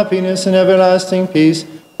love, happiness, and everlasting peace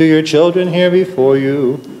to your children here before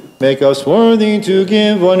you. Make us worthy to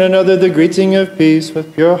give one another the greeting of peace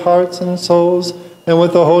with pure hearts and souls, and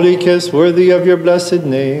with a holy kiss worthy of your blessed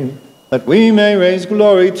name, that we may raise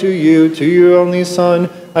glory to you, to your only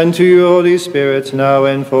Son, and to your Holy Spirit, now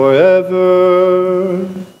and forever.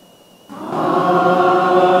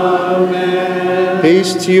 Amen.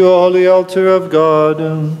 Peace to you, holy altar of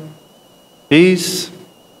God. Peace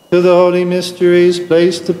to the holy mysteries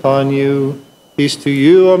placed upon you. Peace to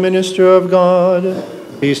you, O minister of God.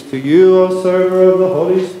 Peace to you, O server of the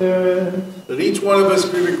Holy Spirit. Let each one of us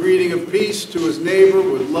give a greeting of peace to his neighbor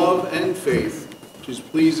with love and faith, which is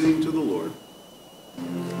pleasing to the Lord.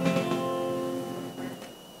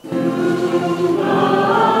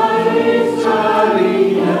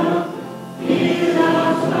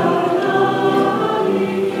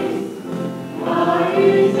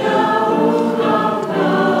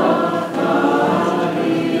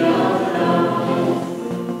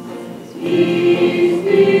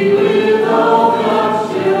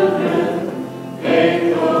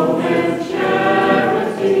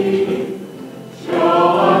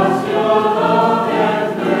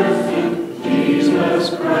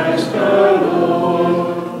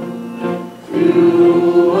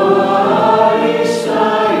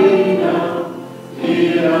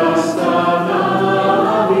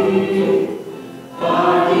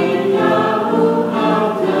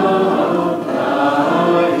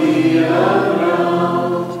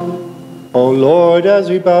 As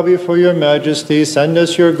we bow before your majesty, send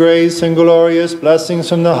us your grace and glorious blessings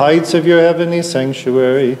from the heights of your heavenly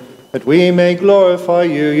sanctuary, that we may glorify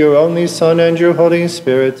you, your only Son, and your Holy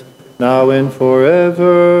Spirit, now and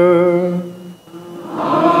forever.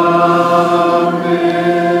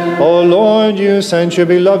 Amen. O Lord, you sent your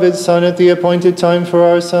beloved Son at the appointed time for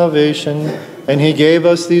our salvation, and he gave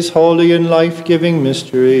us these holy and life-giving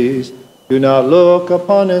mysteries. Do not look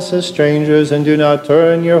upon us as strangers, and do not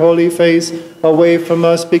turn your holy face away from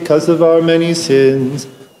us because of our many sins.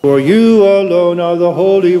 For you alone are the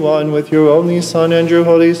Holy One, with your only Son and your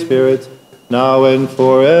Holy Spirit, now and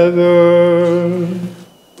forever.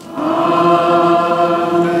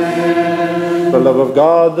 Amen. The love of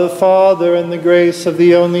God the Father, and the grace of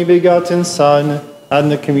the only begotten Son, and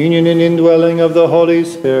the communion and indwelling of the Holy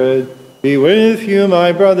Spirit be with you,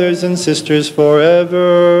 my brothers and sisters,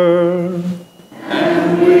 forever.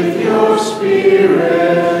 And with your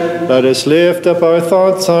spirit. Let us lift up our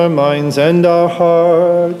thoughts, our minds, and our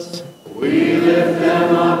hearts. We lift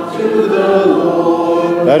them up to the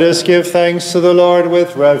Lord. Let us give thanks to the Lord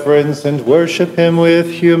with reverence and worship him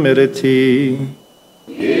with humility.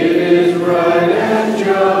 It is right and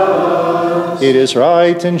just. It is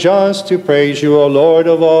right and just to praise you, O Lord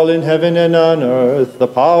of all in heaven and on earth. The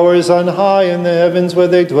powers on high in the heavens where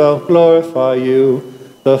they dwell glorify you.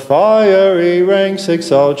 The fiery ranks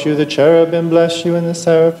exalt you, the cherubim bless you, and the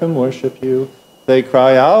seraphim worship you. They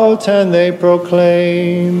cry out and they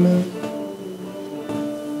proclaim,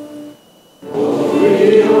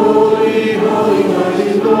 Holy, holy, holy,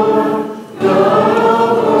 mighty Lord, God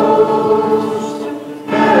of hosts.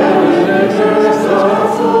 Heaven and earth are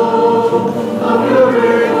full of your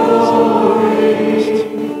great glory.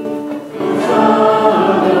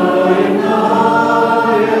 Hosanna in the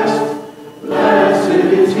highest.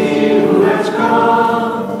 Blessed is he who has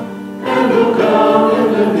come, and who come in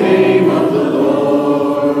the name of the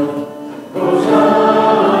Lord.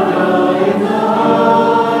 Hosanna in the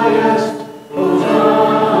highest.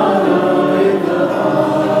 Hosanna in the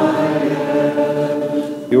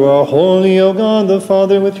highest. You are holy, O God the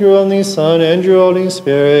Father, with your only Son and your Holy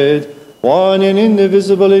Spirit, one and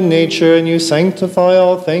indivisible in nature, and you sanctify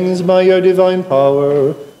all things by your divine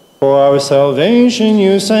power. For our salvation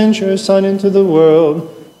you sent your Son into the world.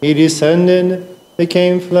 He descended,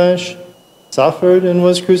 became flesh, suffered, and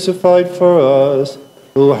was crucified for us,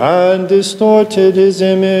 who had distorted his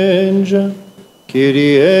image.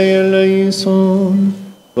 Kyrie eleison,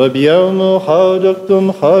 v'bielmo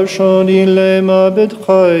chadoktum chashoni lema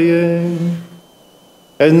betchayim.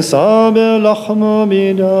 En saber lachmo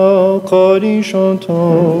bida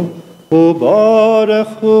kodishonto,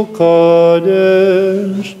 ubarech hu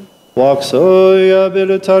kadesh. Waksoya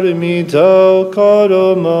biltarmita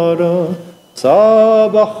karomara,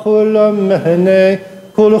 sabachulam mehne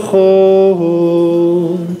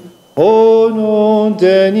kulchon. Ono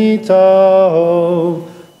denita,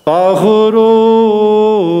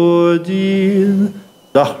 bachurodil,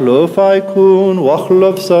 dachlof aikun,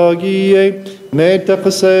 wachlof sagiye,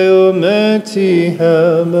 metaqseu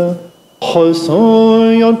metihem,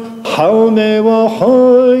 chosoyon, حومي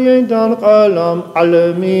وحيد القلم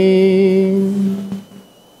عالمين.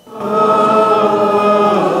 Amen.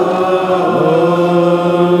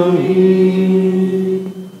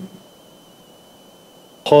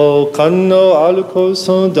 خلقنا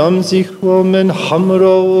الكوسو دمزيخ ومن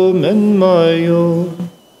حمرو ومن مايو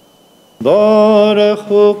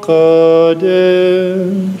بارخ وقادش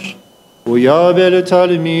ويا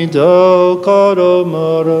بالتلميذ كارو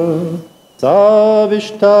مارا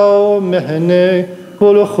سابشتاو مهنه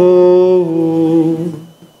كل خو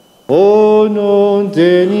اونون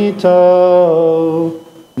دنيتاو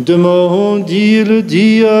دمون ديل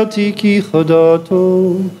دياتي كي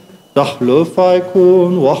خداتو تحلف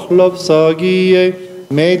يكون واخلف ساقية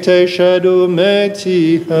ميتي شدو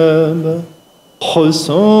ميتي هم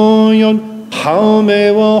خصوصاً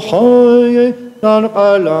حومي وحاية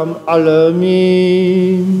العالم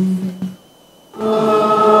عالمين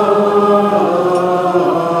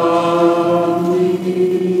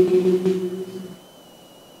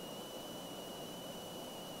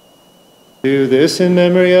Do this in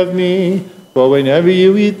memory of me, for whenever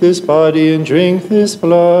you eat this body and drink this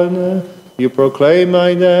blood, you proclaim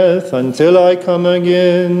my death until I come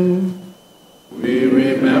again. We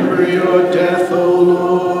remember your death, O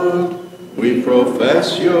Lord. We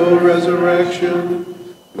profess your resurrection.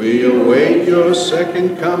 We await your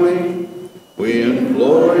second coming. We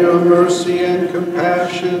implore your mercy and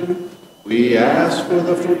compassion. We ask for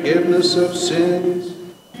the forgiveness of sins.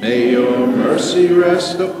 May your mercy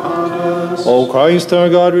rest upon us. O Christ our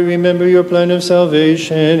God, we remember your plan of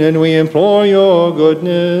salvation, and we implore your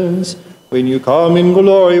goodness. When you come in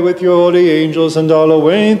glory with your holy angels and all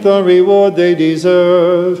await the reward they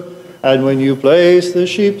deserve, and when you place the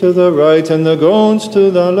sheep to the right and the goats to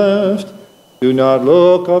the left, do not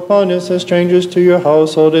look upon us as strangers to your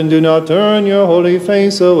household, and do not turn your holy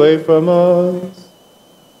face away from us.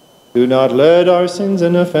 Do not let our sins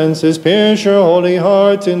and offenses pierce your holy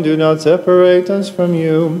heart, and do not separate us from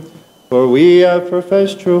you. For we have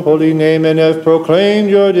professed your holy name and have proclaimed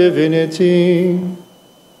your divinity.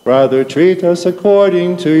 Rather treat us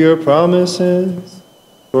according to your promises.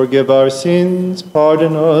 Forgive our sins,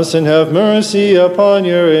 pardon us, and have mercy upon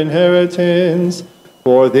your inheritance.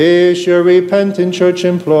 For this your repentant church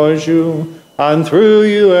implores you, and through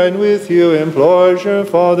you and with you implores your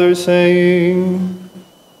Father, saying,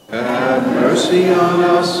 Have mercy on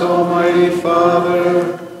us, Almighty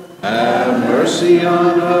Father. Have mercy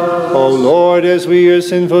on us. O Lord, as we, your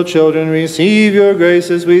sinful children, receive your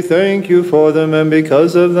graces, we thank you for them and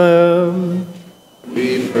because of them.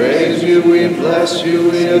 We praise you, we bless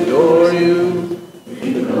you, we adore you,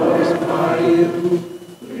 we glorify you,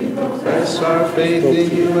 we profess our faith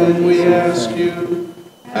in you, and we ask you,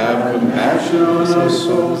 have compassion on us,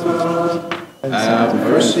 O God. Have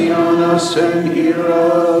mercy on us and hear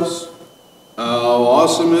us. How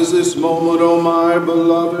awesome is this moment, O my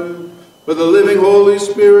beloved, for the living Holy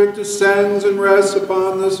Spirit descends and rests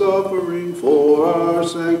upon this offering for our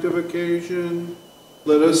sanctification.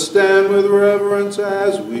 Let us stand with reverence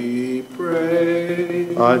as we pray.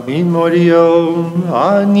 Anin Morio,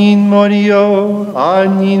 Anin Morio,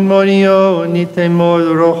 Anin Morio,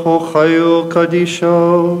 Nitemor Rocho Chayo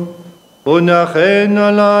Kadisho, Unachen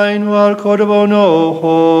Alain Wal Korbono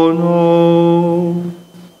Hono.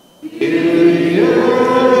 Kyrie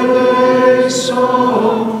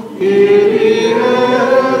eleison, Kyrie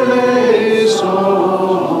eleison,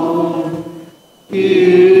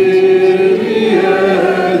 Kyrie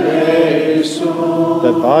eleison.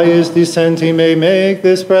 That by his descent he may make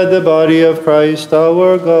this bread the body of Christ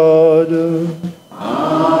our God.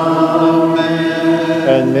 Amen.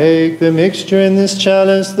 And make the mixture in this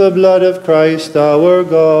chalice the blood of Christ our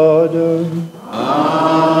God.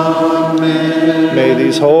 Amen. May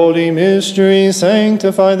these holy mysteries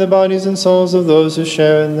sanctify the bodies and souls of those who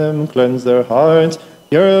share in them, cleanse their hearts,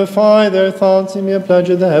 purify their thoughts, and be a pledge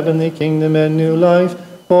of the heavenly kingdom and new life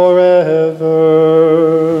forever.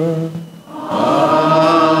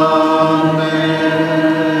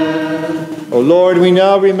 Amen. O Lord, we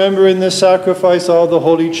now remember in this sacrifice all the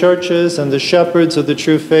holy churches and the shepherds of the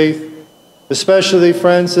true faith, especially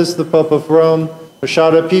Francis, the Pope of Rome,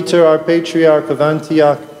 Rashada Peter, our Patriarch of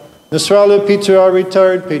Antioch, Nasrallah Peter, our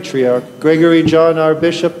retired Patriarch, Gregory John, our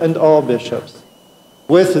Bishop, and all bishops.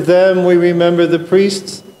 With them we remember the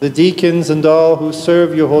priests, the deacons, and all who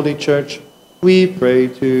serve your holy church. We pray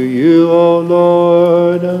to you, O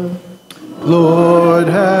Lord. Lord,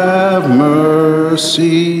 have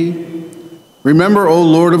mercy. Remember, O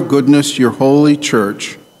Lord of goodness, your holy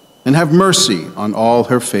church, and have mercy on all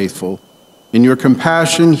her faithful. In your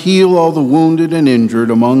compassion, heal all the wounded and injured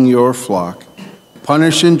among your flock.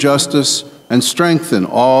 Punish injustice and strengthen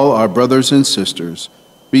all our brothers and sisters.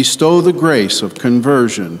 Bestow the grace of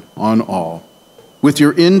conversion on all. With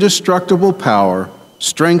your indestructible power,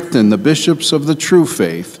 strengthen the bishops of the true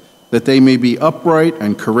faith that they may be upright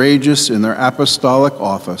and courageous in their apostolic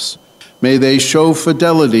office. May they show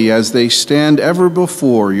fidelity as they stand ever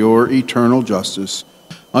before your eternal justice.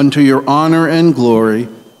 Unto your honor and glory,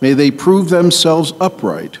 may they prove themselves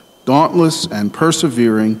upright, dauntless, and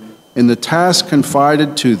persevering in the task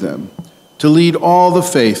confided to them, to lead all the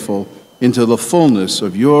faithful into the fullness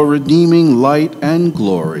of your redeeming light and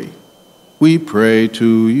glory. We pray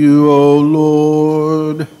to you, O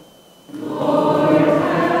Lord. Lord,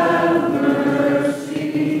 have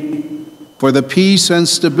mercy. For the peace and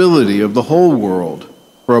stability of the whole world,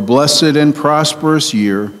 for a blessed and prosperous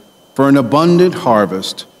year, for an abundant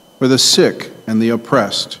harvest, for the sick and the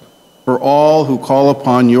oppressed, for all who call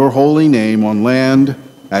upon your holy name on land,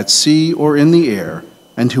 at sea, or in the air,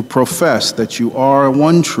 and who profess that you are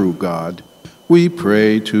one true God, we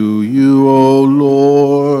pray to you, O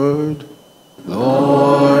Lord.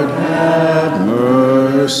 Lord, have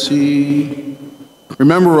mercy.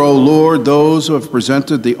 Remember, O Lord, those who have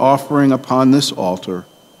presented the offering upon this altar,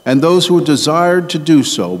 and those who desired to do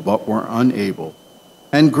so but were unable,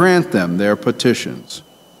 and grant them their petitions.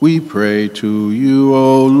 We pray to you,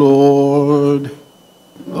 O Lord.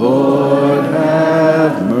 Lord,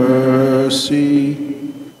 have mercy.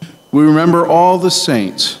 We remember all the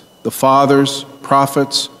saints, the fathers,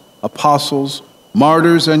 prophets, apostles,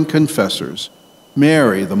 martyrs, and confessors,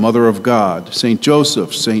 Mary, the Mother of God, St.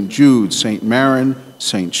 Joseph, St. Jude, St. Maron,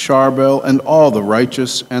 St. Charbel, and all the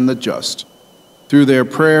righteous and the just. Through their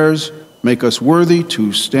prayers, make us worthy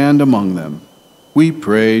to stand among them. We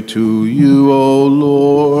pray to you, O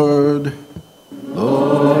Lord.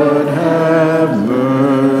 Lord, have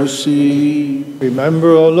mercy. Remember,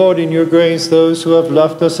 O Lord, in your grace, those who have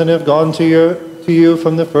left us and have gone to you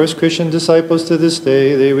from the first Christian disciples to this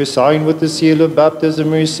day. They were signed with the seal of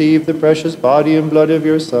baptism, received the precious body and blood of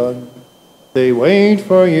your Son. They wait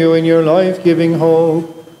for you in your life-giving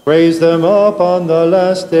hope. Raise them up on the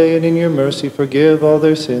last day, and in your mercy forgive all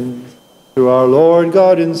their sins. Through our Lord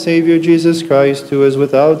God and Savior Jesus Christ, who is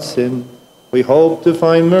without sin, we hope to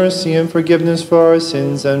find mercy and forgiveness for our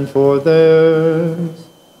sins and for theirs.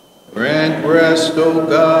 Grant rest, O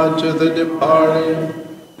God, to the departed,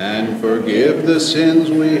 and forgive the sins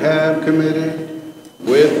we have committed,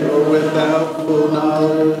 with or without full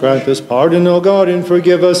knowledge. Grant us pardon, O God, and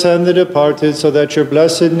forgive us and the departed, so that your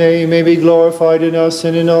blessed name may be glorified in us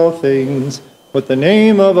and in all things. With the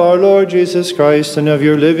name of our Lord Jesus Christ and of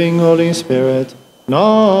your living Holy Spirit,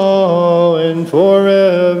 now and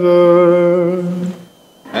forever.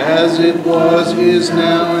 As it was, is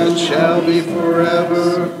now, and shall be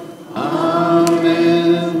forever.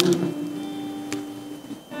 Amen.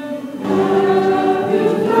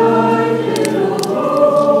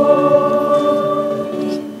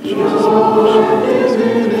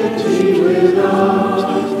 Divinity without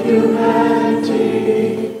humanity,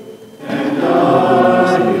 and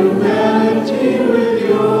our humanity with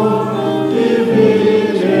your divinity.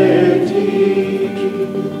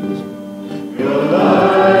 Your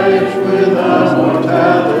life with our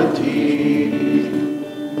mortality,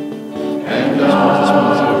 and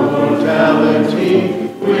our mortality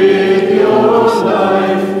with your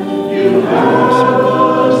life. You have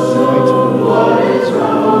us what is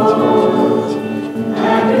wrong,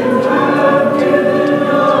 and you have given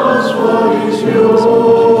us what is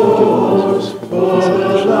yours, for the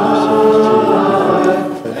life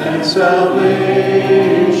and salvation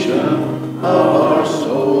of our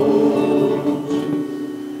souls.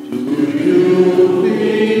 To you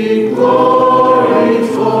be glory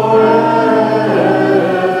forever.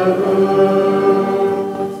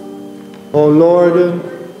 O Lord,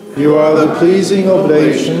 you are the pleasing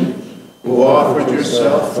oblation, who offered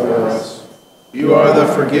yourself for us. You are the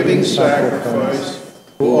forgiving sacrifice,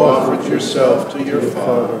 who offered yourself to your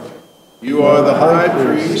Father. You are the high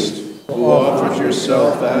priest, who offered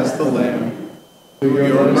yourself as the Lamb. Through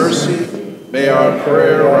your mercy, may our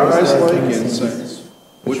prayer rise like incense,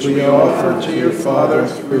 which we offer to your Father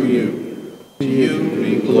through you. To you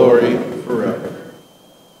be glory forever.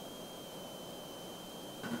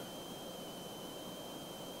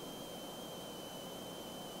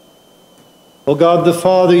 O God the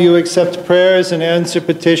Father, you accept prayers and answer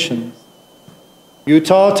petitions. You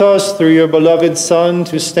taught us through your beloved Son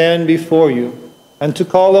to stand before you and to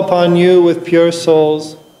call upon you with pure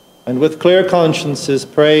souls and with clear consciences,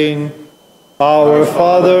 praying, Our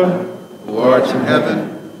Father, who art in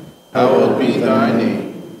heaven, hallowed be thy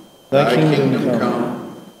name. Thy kingdom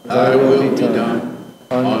come, thy will be done,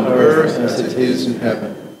 on earth as it is in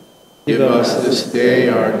heaven. Give us this day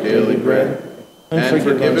our daily bread, and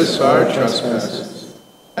forgive us our trespasses,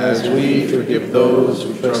 as we forgive those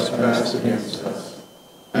who trespass against us.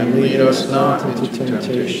 And lead us not into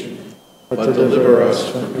temptation, but deliver us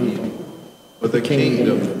from evil. For the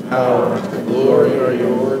kingdom, the power, and the glory are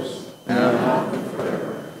yours, now and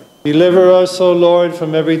forever. Deliver us, O Lord,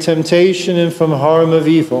 from every temptation and from harm of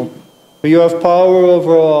evil. For you have power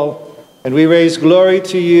over all, and we raise glory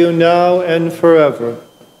to you now and forever.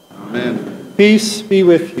 Amen. Peace be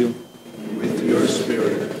with you. With your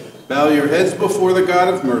spirit. Bow your heads before the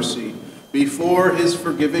God of mercy, before his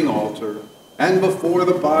forgiving altar, and before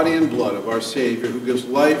the body and blood of our Savior, who gives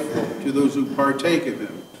life to those who partake of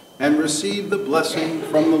him, and receive the blessing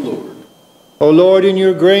from the Lord. O Lord, in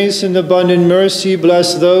your grace and abundant mercy,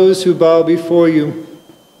 bless those who bow before you.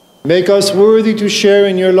 Make us worthy to share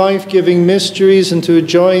in your life-giving mysteries and to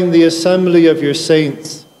join the assembly of your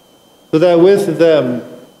saints, so that with them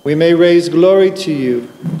we may raise glory to you,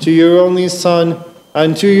 to your only Son,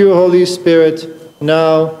 and to your Holy Spirit,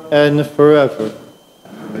 now and forever.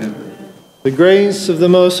 Amen. The grace of the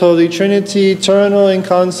most holy Trinity, eternal and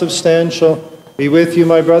consubstantial, be with you,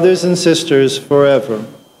 my brothers and sisters, forever.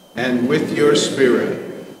 And with your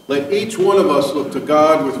spirit, let each one of us look to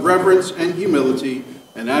God with reverence and humility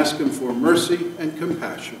and ask him for mercy and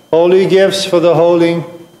compassion. Holy gifts for the holy,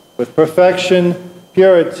 with perfection,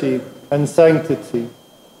 purity, and sanctity.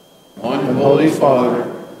 One Holy Father,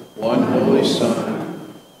 one Holy Son,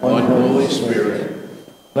 one Holy Spirit.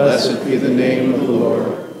 Blessed be the name of the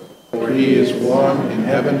Lord, for he is one in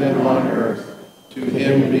heaven and on earth. To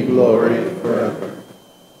him be glory forever.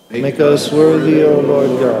 Make us worthy, O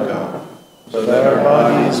Lord God, so that our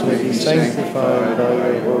bodies may be sanctified by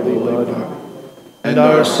your holy body, and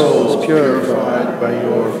our souls purified by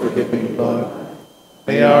your forgiving blood.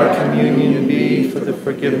 May our communion be for the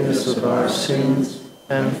forgiveness of our sins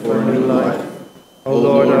and for new life. O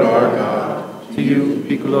Lord our God, to you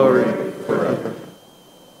be glory forever.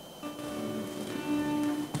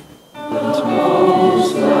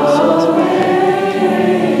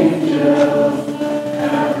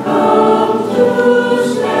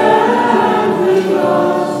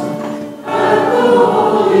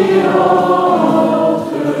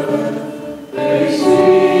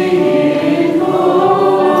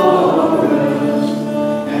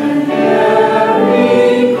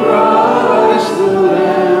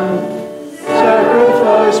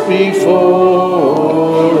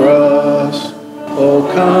 Before us,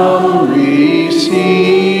 oh come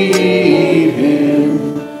receive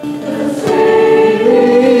him, the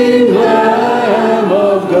saving Lamb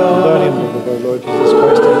of God. In the name of our Lord Jesus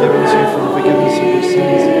Christ, deliverance you from the forgiveness of your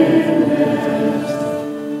sins and from the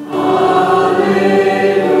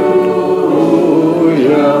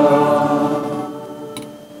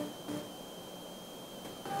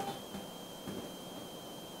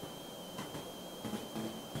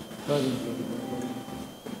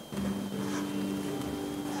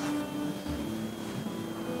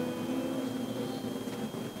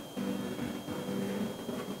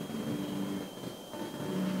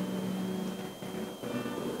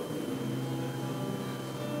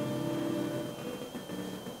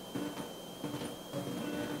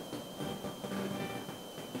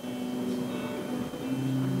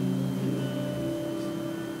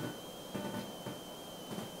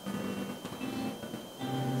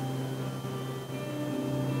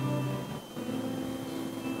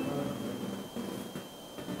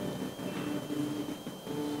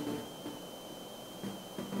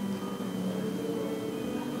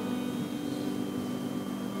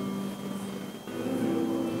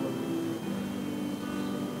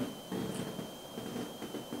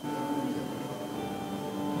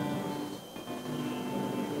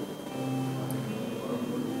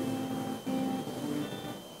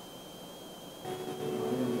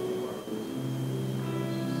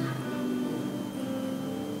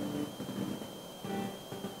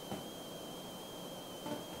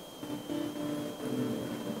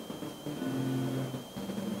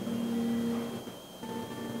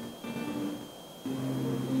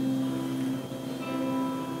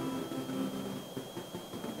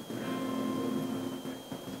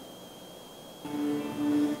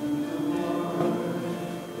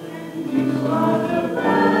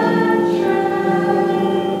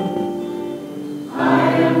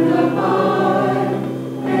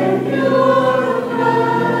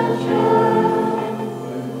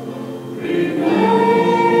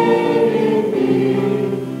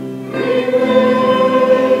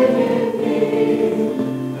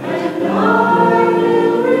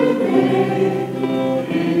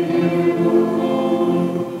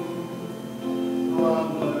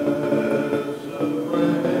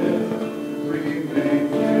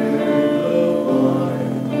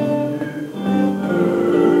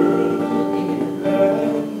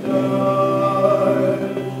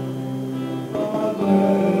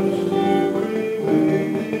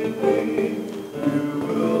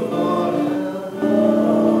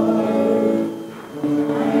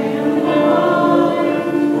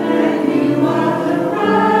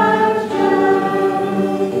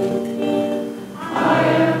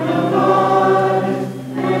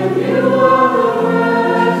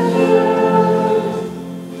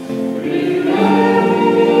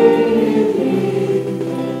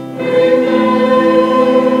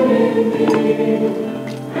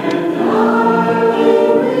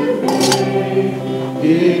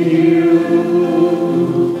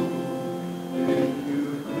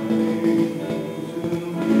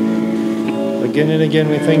Again and again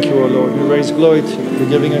we thank you, O Lord. We raise glory to you for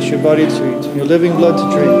giving us your body to eat, your living blood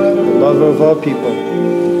to drink, the lover of all people.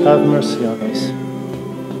 Have mercy on us.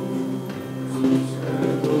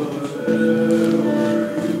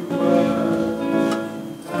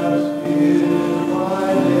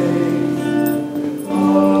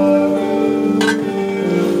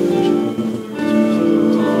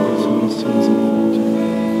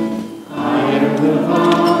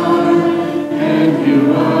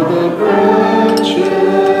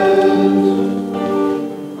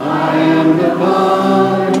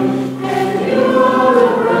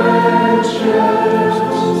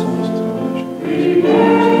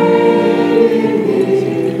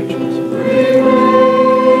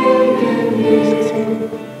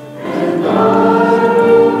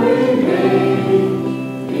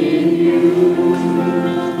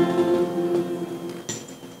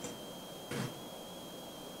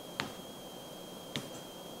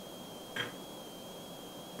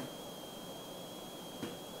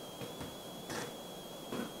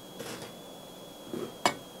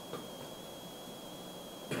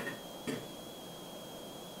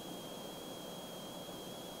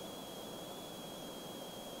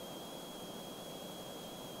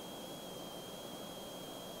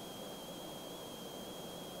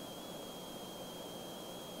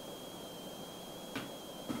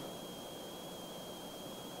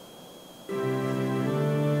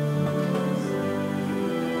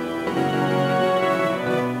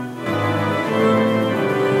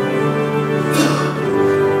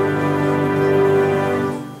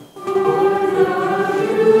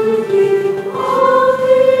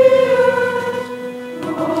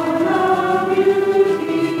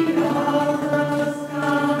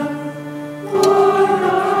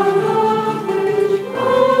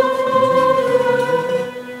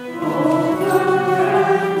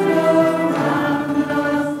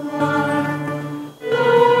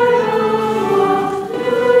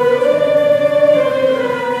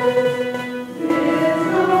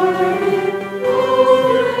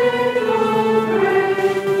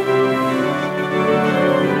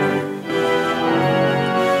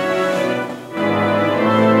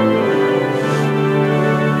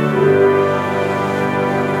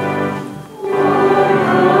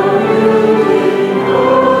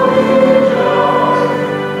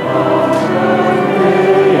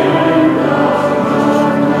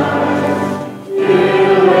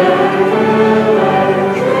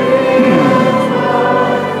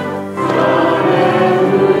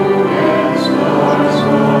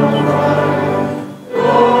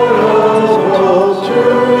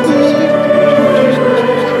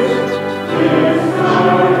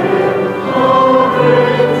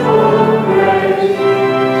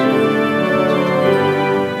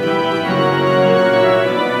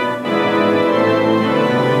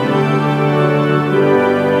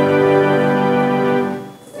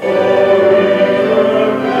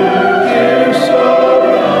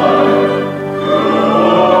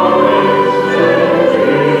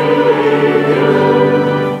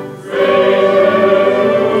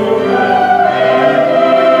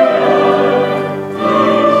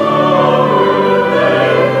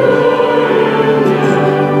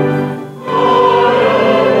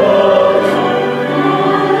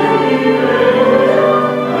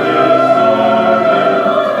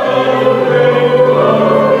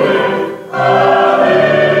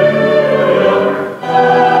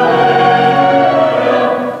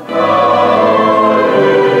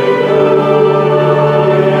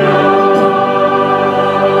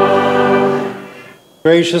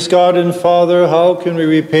 Gracious God and Father, how can we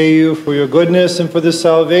repay you for your goodness and for the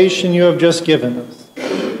salvation you have just given us?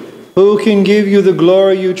 Who can give you the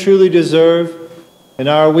glory you truly deserve in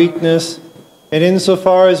our weakness? And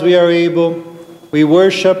insofar as we are able, we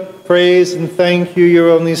worship, praise, and thank you, your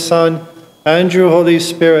only Son, and your Holy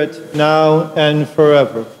Spirit, now and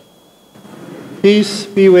forever. Peace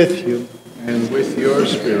be with you. And with your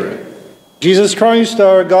spirit. Jesus Christ,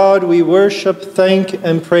 our God, we worship, thank,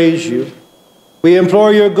 and praise you. We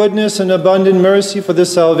implore your goodness and abundant mercy for the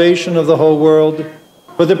salvation of the whole world,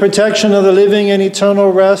 for the protection of the living and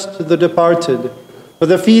eternal rest to the departed, for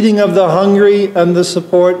the feeding of the hungry and the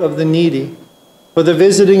support of the needy, for the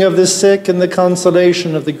visiting of the sick and the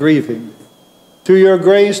consolation of the grieving. Through your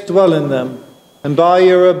grace dwell in them, and by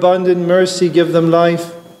your abundant mercy give them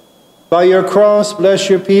life. By your cross bless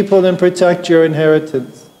your people and protect your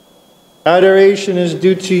inheritance. Adoration is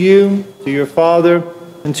due to you, to your Father,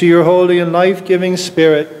 and to your holy and life-giving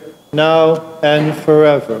Spirit, now and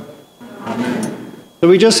forever. Amen. So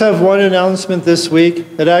we just have one announcement this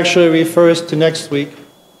week that actually refers to next week.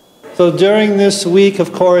 So during this week,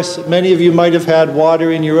 of course, many of you might have had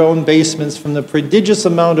water in your own basements from the prodigious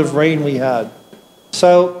amount of rain we had.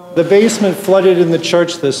 So the basement flooded in the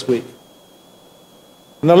church this week.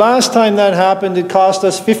 And the last time that happened, it cost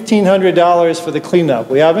us $1,500 for the cleanup.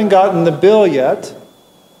 We haven't gotten the bill yet,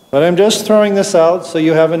 but I'm just throwing this out so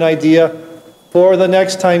you have an idea for the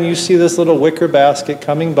next time you see this little wicker basket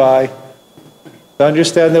coming by, to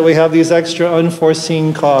understand that we have these extra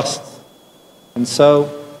unforeseen costs. And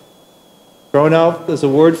so, thrown out as a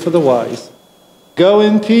word for the wise. Go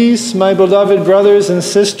in peace, my beloved brothers and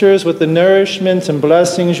sisters, with the nourishment and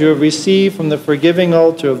blessings you have received from the forgiving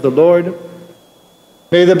altar of the Lord.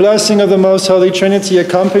 May the blessing of the Most Holy Trinity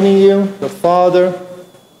accompany you, the Father,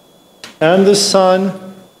 and the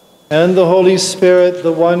Son, and the Holy Spirit,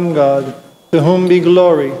 the one God, to whom be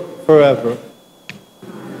glory forever.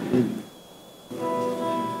 Amen.